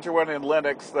other major one in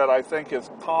Linux that I think is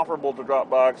comparable to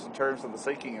Dropbox in terms of the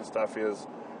syncing and stuff is,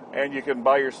 and you can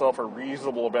buy yourself a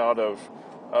reasonable amount of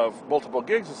multiple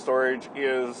gigs of storage,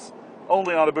 is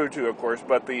only on Ubuntu, of course,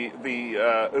 but the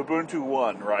Ubuntu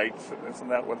One, right? Isn't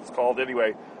that what it's called?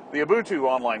 Anyway, the Ubuntu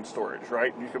online storage,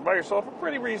 right? You can buy yourself a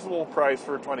pretty reasonable price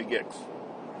for 20 gigs.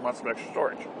 You want some extra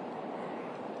storage.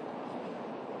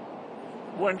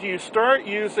 When you start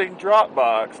using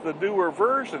Dropbox, the newer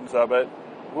versions of it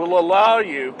will allow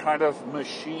you kind of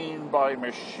machine by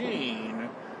machine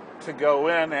to go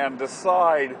in and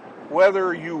decide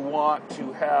whether you want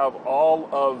to have all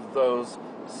of those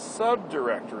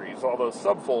subdirectories, all those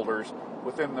subfolders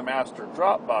within the master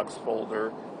Dropbox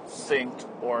folder synced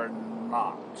or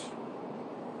not.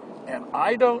 And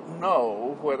I don't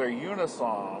know whether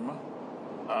Unisom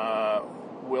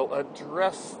will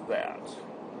address that.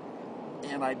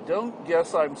 And I don't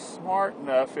guess I'm smart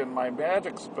enough in my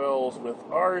magic spells with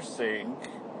rsync,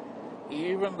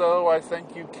 even though I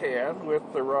think you can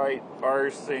with the right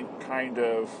rsync kind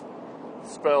of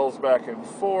spells back and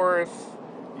forth.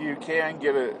 You can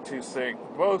get it to sync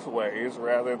both ways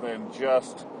rather than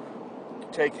just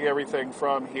take everything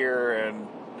from here and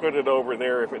put it over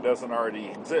there if it doesn't already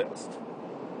exist.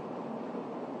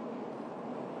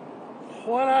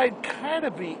 What I'd kind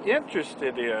of be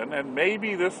interested in, and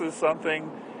maybe this is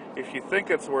something, if you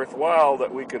think it's worthwhile,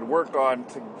 that we could work on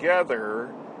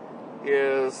together,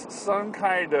 is some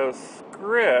kind of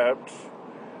script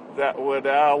that would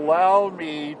allow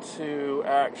me to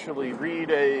actually read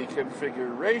a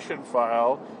configuration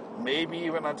file, maybe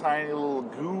even a tiny little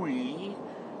GUI,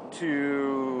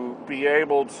 to be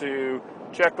able to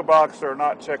check a box or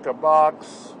not check a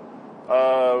box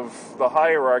of the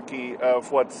hierarchy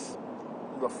of what's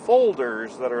the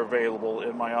folders that are available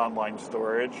in my online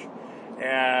storage.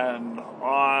 And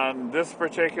on this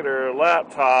particular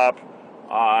laptop,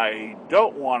 I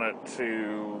don't want it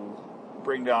to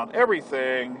bring down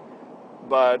everything,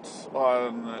 but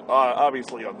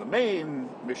obviously on the main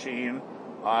machine,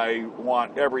 I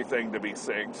want everything to be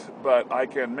synced. But I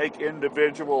can make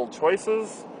individual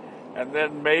choices, and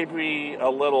then maybe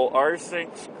a little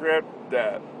rsync script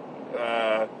that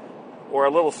or a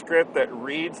little script that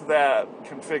reads that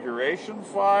configuration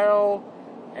file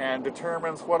and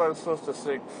determines what I'm supposed to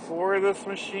sync for this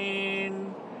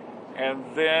machine, and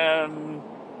then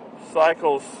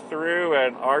cycles through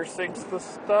and rsyncs the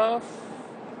stuff.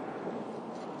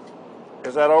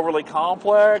 Is that overly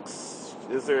complex?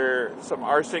 Is there some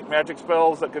rsync magic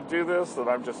spells that could do this that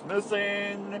I'm just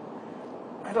missing?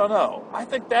 I don't know. I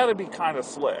think that'd be kind of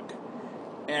slick.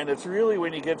 And it's really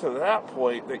when you get to that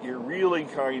point that you're really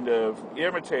kind of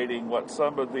imitating what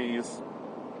some of these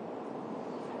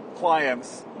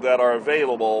clients that are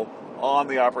available on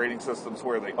the operating systems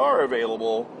where they are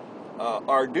available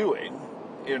are doing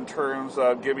in terms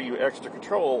of giving you extra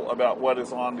control about what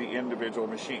is on the individual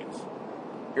machines.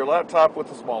 Your laptop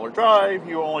with a smaller drive,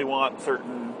 you only want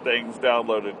certain things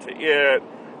downloaded to it.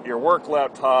 Your work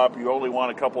laptop, you only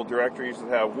want a couple directories that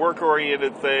have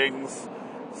work-oriented things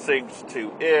synced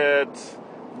to it.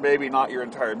 Maybe not your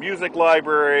entire music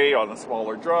library on the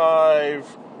smaller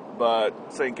drive,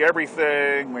 but sync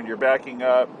everything when you're backing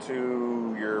up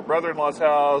to your brother-in-law's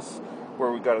house, where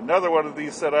we've got another one of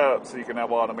these set up so you can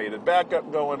have automated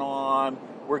backup going on.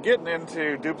 We're getting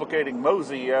into duplicating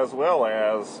Mozy as well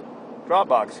as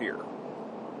Dropbox here.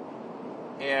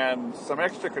 And some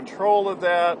extra control of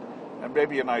that, and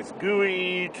maybe a nice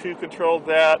GUI to control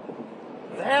that.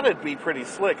 That'd be pretty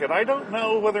slick. And I don't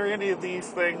know whether any of these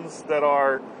things that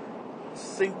are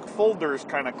sync folders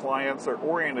kind of clients are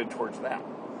oriented towards that.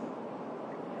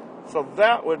 So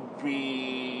that would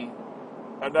be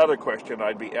another question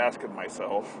I'd be asking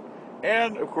myself.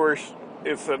 And, of course,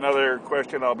 it's another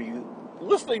question I'll be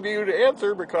listening to you to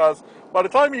answer, because by the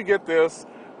time you get this,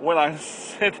 when I'm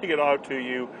sending it off to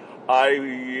you,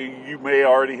 you may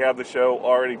already have the show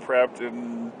already prepped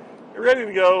and ready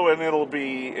to go, and it'll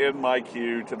be in my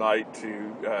queue tonight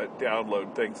to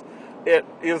download things. It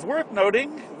is worth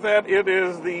noting that it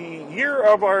is the year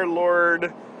of our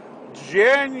Lord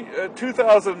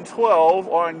 2012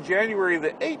 on January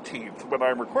the 18th when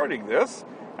I'm recording this.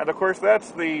 And of course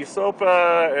that's the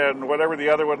SOPA and whatever the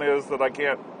other one is that I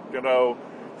can't,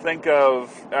 think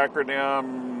of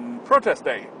acronym Protest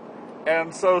Day.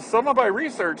 And so some of my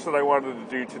research that I wanted to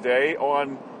do today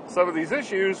on some of these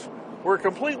issues were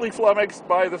completely flummoxed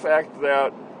by the fact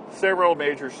that several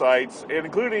major sites,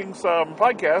 including some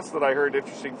podcasts that I heard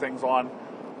interesting things on,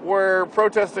 were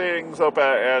protesting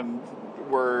SOPA and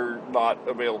were not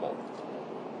available.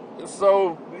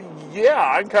 So, yeah,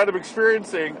 I'm kind of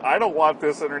experiencing, I don't want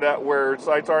this internet where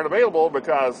sites aren't available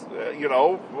because,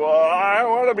 I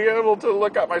want to be able to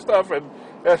look up my stuff and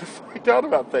find out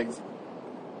about things.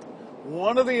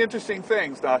 One of the interesting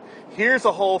things, now, here's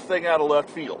a whole thing out of left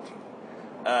field.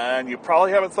 And you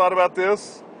probably haven't thought about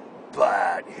this,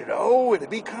 but, it'd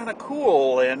be kind of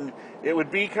cool, and it would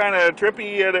be kind of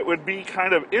trippy, and it would be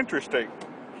kind of interesting.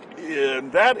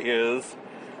 And that is,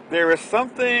 there is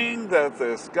something that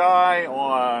this guy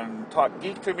on Talk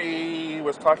Geek to Me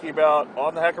was talking about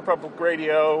on the Hacker Public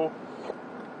Radio,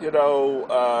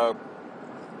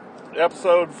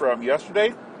 episode from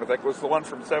yesterday. I think it was the one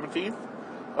from 17th.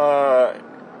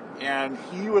 And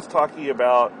he was talking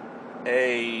about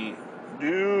a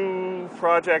new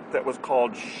project that was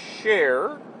called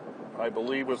Share, I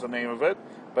believe was the name of it.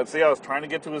 But see, I was trying to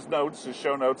get to his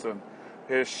show notes, and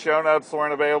his show notes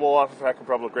weren't available off of Hacker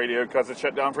Public Radio because it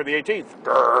shut down for the 18th.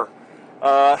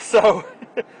 So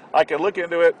I can look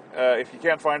into it if you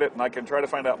can't find it, and I can try to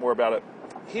find out more about it.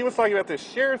 He was talking about this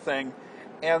Share thing,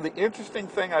 and the interesting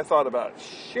thing I thought about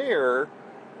Share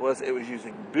was it was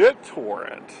using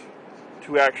BitTorrent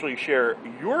to actually share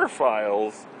your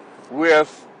files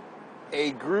with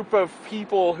a group of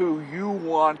people who you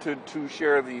wanted to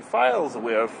share the files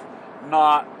with,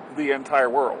 not the entire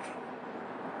world.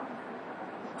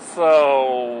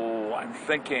 So I'm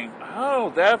thinking,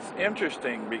 oh, that's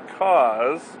interesting,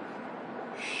 because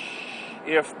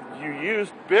if you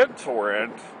used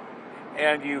BitTorrent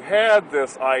and you had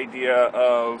this idea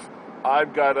of,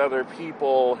 I've got other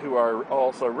people who are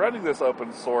also running this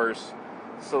open source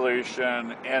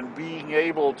solution, and being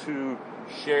able to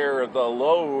share the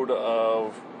load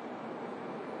of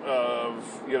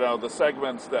the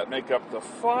segments that make up the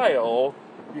file,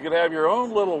 you could have your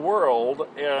own little world.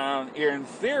 And in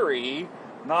theory,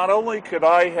 not only could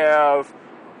I have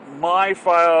my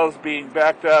files being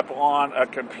backed up on a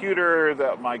computer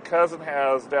that my cousin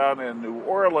has down in New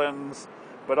Orleans,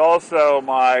 but also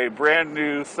my brand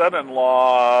new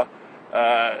son-in-law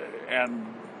and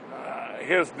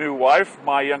his new wife,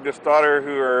 my youngest daughter,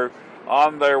 who are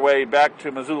on their way back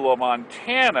to Missoula,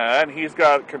 Montana, and he's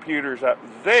got computers up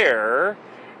there,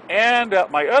 and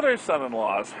at my other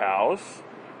son-in-law's house,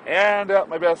 and at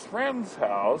my best friend's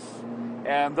house,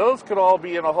 and those could all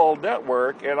be in a whole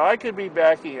network, and I could be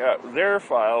backing up their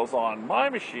files on my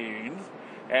machines,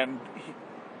 and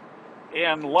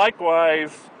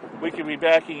likewise, we could be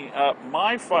backing up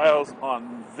my files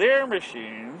on their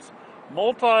machines,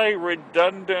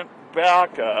 multi-redundant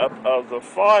backup of the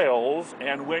files,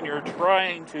 and when you're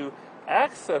trying to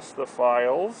access the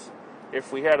files,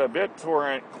 if we had a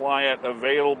BitTorrent client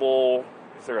available,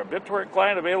 is there a BitTorrent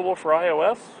client available for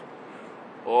iOS?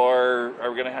 Or are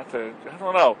we going to have to, I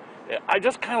don't know. I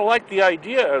just kind of like the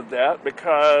idea of that,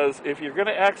 because if you're going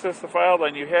to access the file,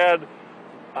 then you had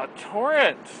a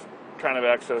torrent kind of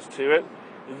access to it,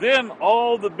 then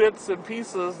all the bits and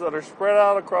pieces that are spread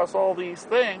out across all these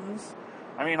things,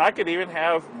 I mean, I could even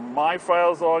have my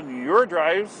files on your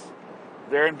drives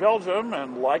there in Belgium,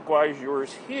 and likewise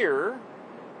yours here,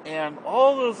 and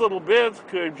all those little bits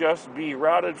could just be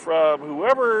routed from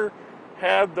whoever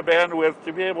had the bandwidth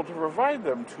to be able to provide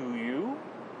them to you.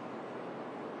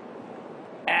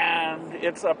 And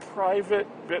it's a private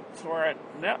BitTorrent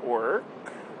network.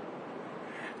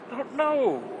 I don't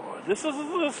know. This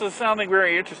is sounding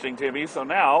very interesting to me. So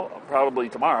now, probably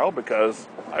tomorrow, because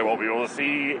I won't be able to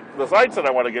see the sites that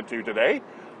I want to get to today,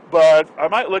 but I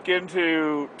might look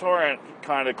into torrent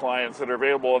kind of clients that are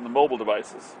available on the mobile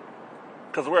devices.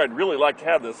 Because where I'd really like to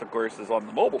have this, of course, is on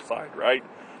the mobile side, right?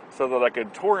 So that I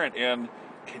could torrent in.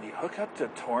 Can you hook up to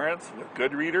torrents with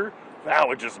Goodreader? That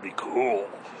would just be cool.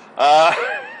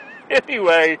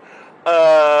 Anyway,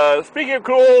 speaking of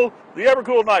cool, the ever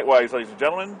cool Nightwise, ladies and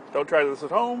gentlemen. Don't try this at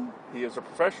home. He is a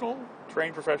professional,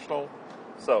 trained professional.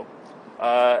 So,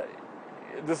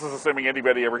 this is assuming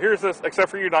anybody ever hears this, except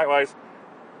for you, Nightwise.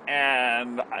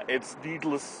 And it's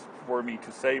needless for me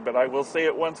to say, but I will say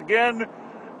it once again.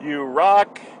 You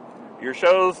rock. Your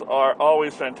shows are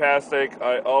always fantastic.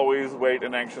 I always wait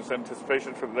in anxious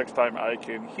anticipation for the next time I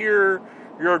can hear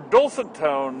your dulcet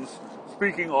tones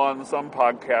speaking on some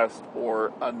podcast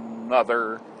or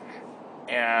another,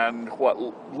 and what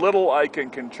little I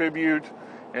can contribute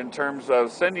in terms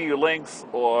of sending you links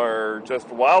or just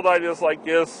wild ideas like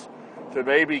this to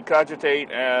maybe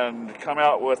cogitate and come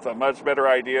out with a much better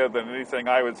idea than anything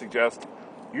I would suggest.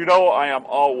 You know, I am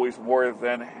always more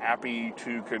than happy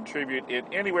to contribute in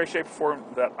any way, shape, or form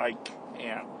that I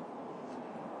can.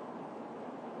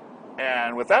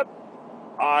 And with that,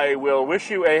 I will wish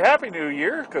you a Happy New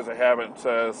Year, because I haven't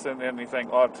sent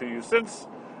anything on to you since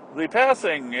the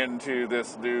passing into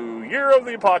this new year of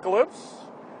the apocalypse.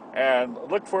 And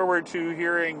look forward to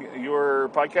hearing your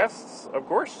podcasts, of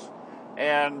course.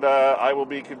 And I will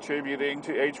be contributing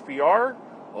to HPR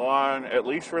on, at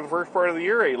least for the first part of the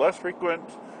year, a less frequent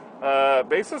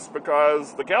basis,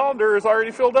 because the calendar is already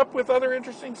filled up with other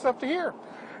interesting stuff to hear.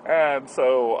 And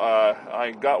so I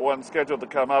got one scheduled to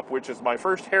come up, which is my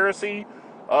first heresy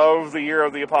of the year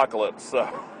of the apocalypse. So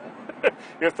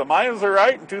if the Mayans are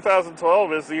right, and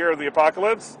 2012 is the year of the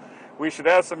apocalypse, we should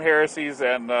have some heresies,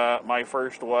 and my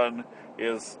first one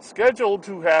is scheduled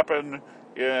to happen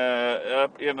in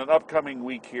an upcoming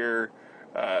week here,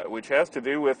 which has to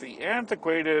do with the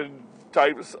antiquated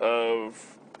types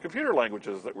of computer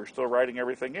languages that we're still writing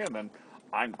everything in. And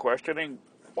I'm questioning,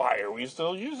 why are we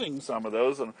still using some of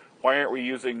those, and why aren't we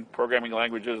using programming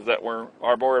languages that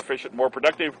are more efficient, more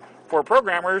productive for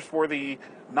programmers for the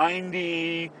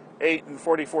 98 and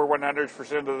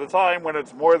 44/100% of the time, when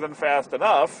it's more than fast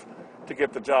enough to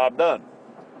get the job done.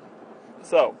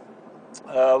 So,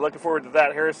 looking forward to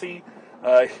that heresy.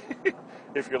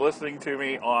 If you're listening to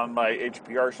me on my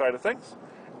HPR side of things.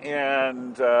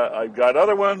 And I've got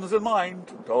other ones in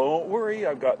mind. Don't worry,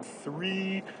 I've got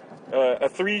a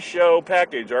 3-show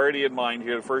package already in mind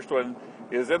here. The first one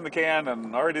is in the can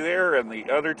and already there, and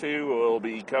the other 2 will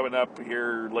be coming up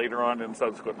here later on in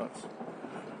subsequent months.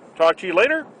 Talk to you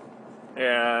later,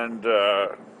 and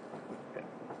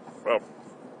well,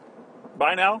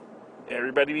 bye now.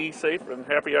 Everybody be safe and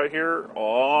happy out here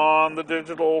on the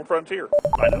digital frontier.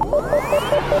 Bye now.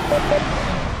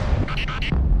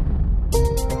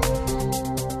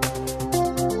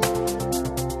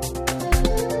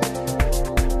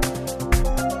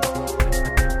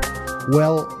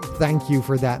 Well, thank you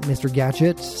for that, Mr.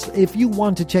 Gadgets. If you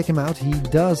want to check him out, he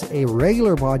does a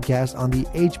regular podcast on the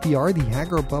HPR, the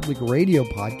Hacker Public Radio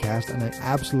podcast, and I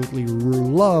absolutely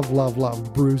love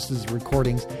Bruce's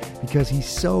recordings because he's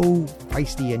so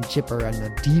feisty and chipper and a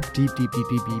deep geek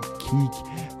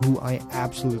who I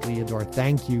absolutely adore.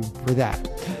 Thank you for that.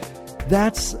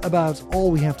 That's about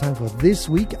all we have time for this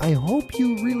week. I hope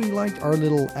you really liked our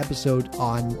little episode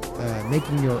on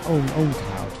making your own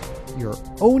cloud. You're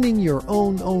owning your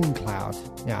own cloud.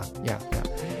 Yeah.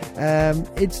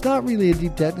 It's not really a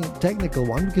deep technical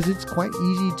one because it's quite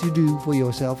easy to do for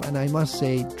yourself, and I must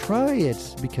say, try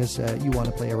it because you want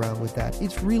to play around with that.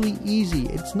 It's really easy.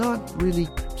 It's not really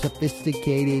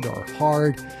sophisticated or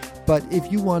hard, but if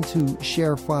you want to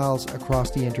share files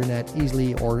across the internet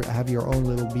easily or have your own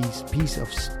little piece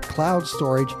of cloud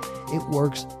storage, it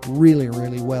works really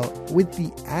well, with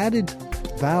the added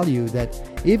value that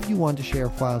if you want to share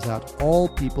files out, all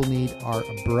people need are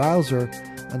a browser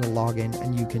and a login,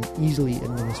 and you can easily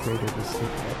administer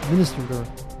server.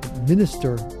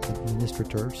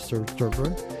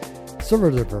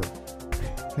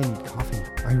 I need coffee.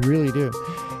 I really do.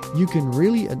 You can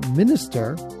really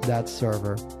administer that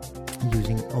server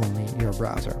using only your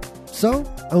browser. So,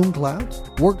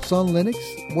 OwnCloud works on Linux,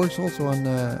 works also on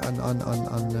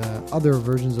other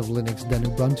versions of Linux than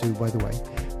Ubuntu, by the way,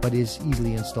 but is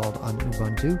easily installed on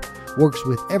Ubuntu. Works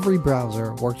with every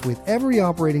browser, works with every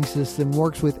operating system,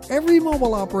 works with every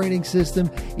mobile operating system,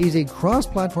 is a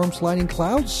cross-platform sliding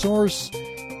cloud source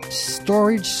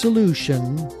storage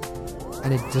solution,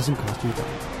 and it doesn't cost you a dime.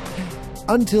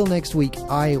 Until next week,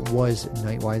 I was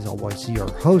Nightwise, always your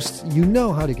host. You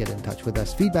know how to get in touch with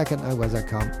us.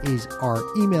 Feedback@nightwise.com is our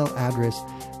email address.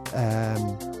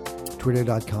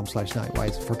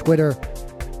 Twitter.com/Nightwise for Twitter.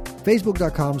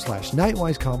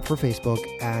 Facebook.com/NightwiseComp for Facebook.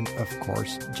 And of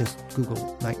course, just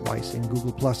Google Nightwise in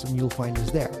Google Plus and you'll find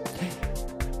us there.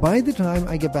 By the time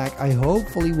I get back, I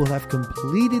hopefully will have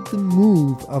completed the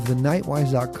move of the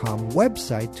Nightwise.com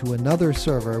website to another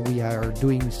server. We are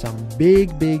doing some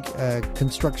big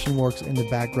construction works in the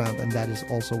background, and that is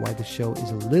also why the show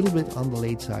is a little bit on the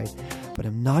late side. But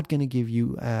I'm not going to give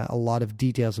you a lot of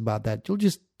details about that. I'll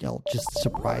just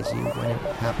surprise you when it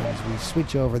happens. We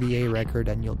switch over the A record,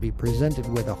 and you'll be presented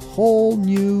with a whole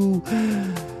new...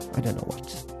 I don't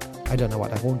know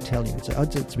what. I won't tell you. It's a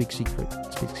big secret.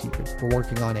 It's a big secret. We're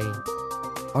working on a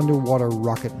underwater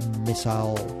rocket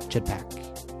missile jetpack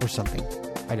or something.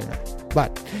 I don't know.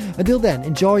 But until then,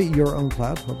 enjoy your own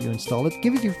cloud. Hope you install it.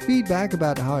 Give us your feedback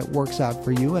about how it works out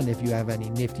for you, and if you have any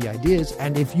nifty ideas,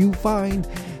 and if you find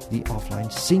the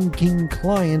offline syncing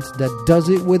client that does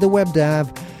it with a web dev,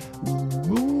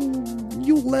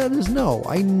 you'll let us know.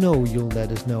 I know you'll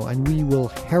let us know, and we will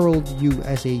herald you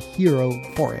as a hero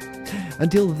for it.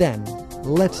 Until then,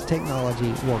 let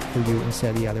technology work for you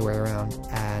instead of the other way around,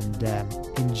 and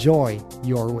enjoy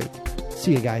your week.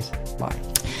 See you guys. Bye.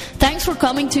 Thanks for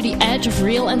coming to the edge of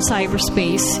real and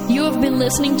cyberspace. You have been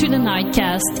listening to the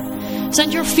Nightcast.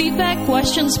 Send your feedback,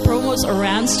 questions, promos, or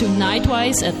rants to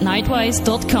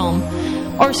nightwise@nightwise.com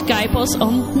or Skype us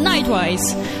on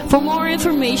Nightwise. For more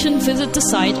information, visit the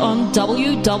site on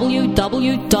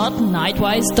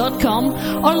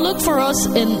www.nightwise.com or look for us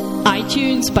in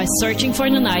iTunes by searching for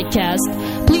the Nightcast.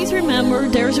 Please remember,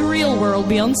 there's a real world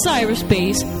beyond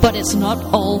cyberspace, but it's not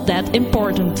all that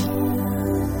important.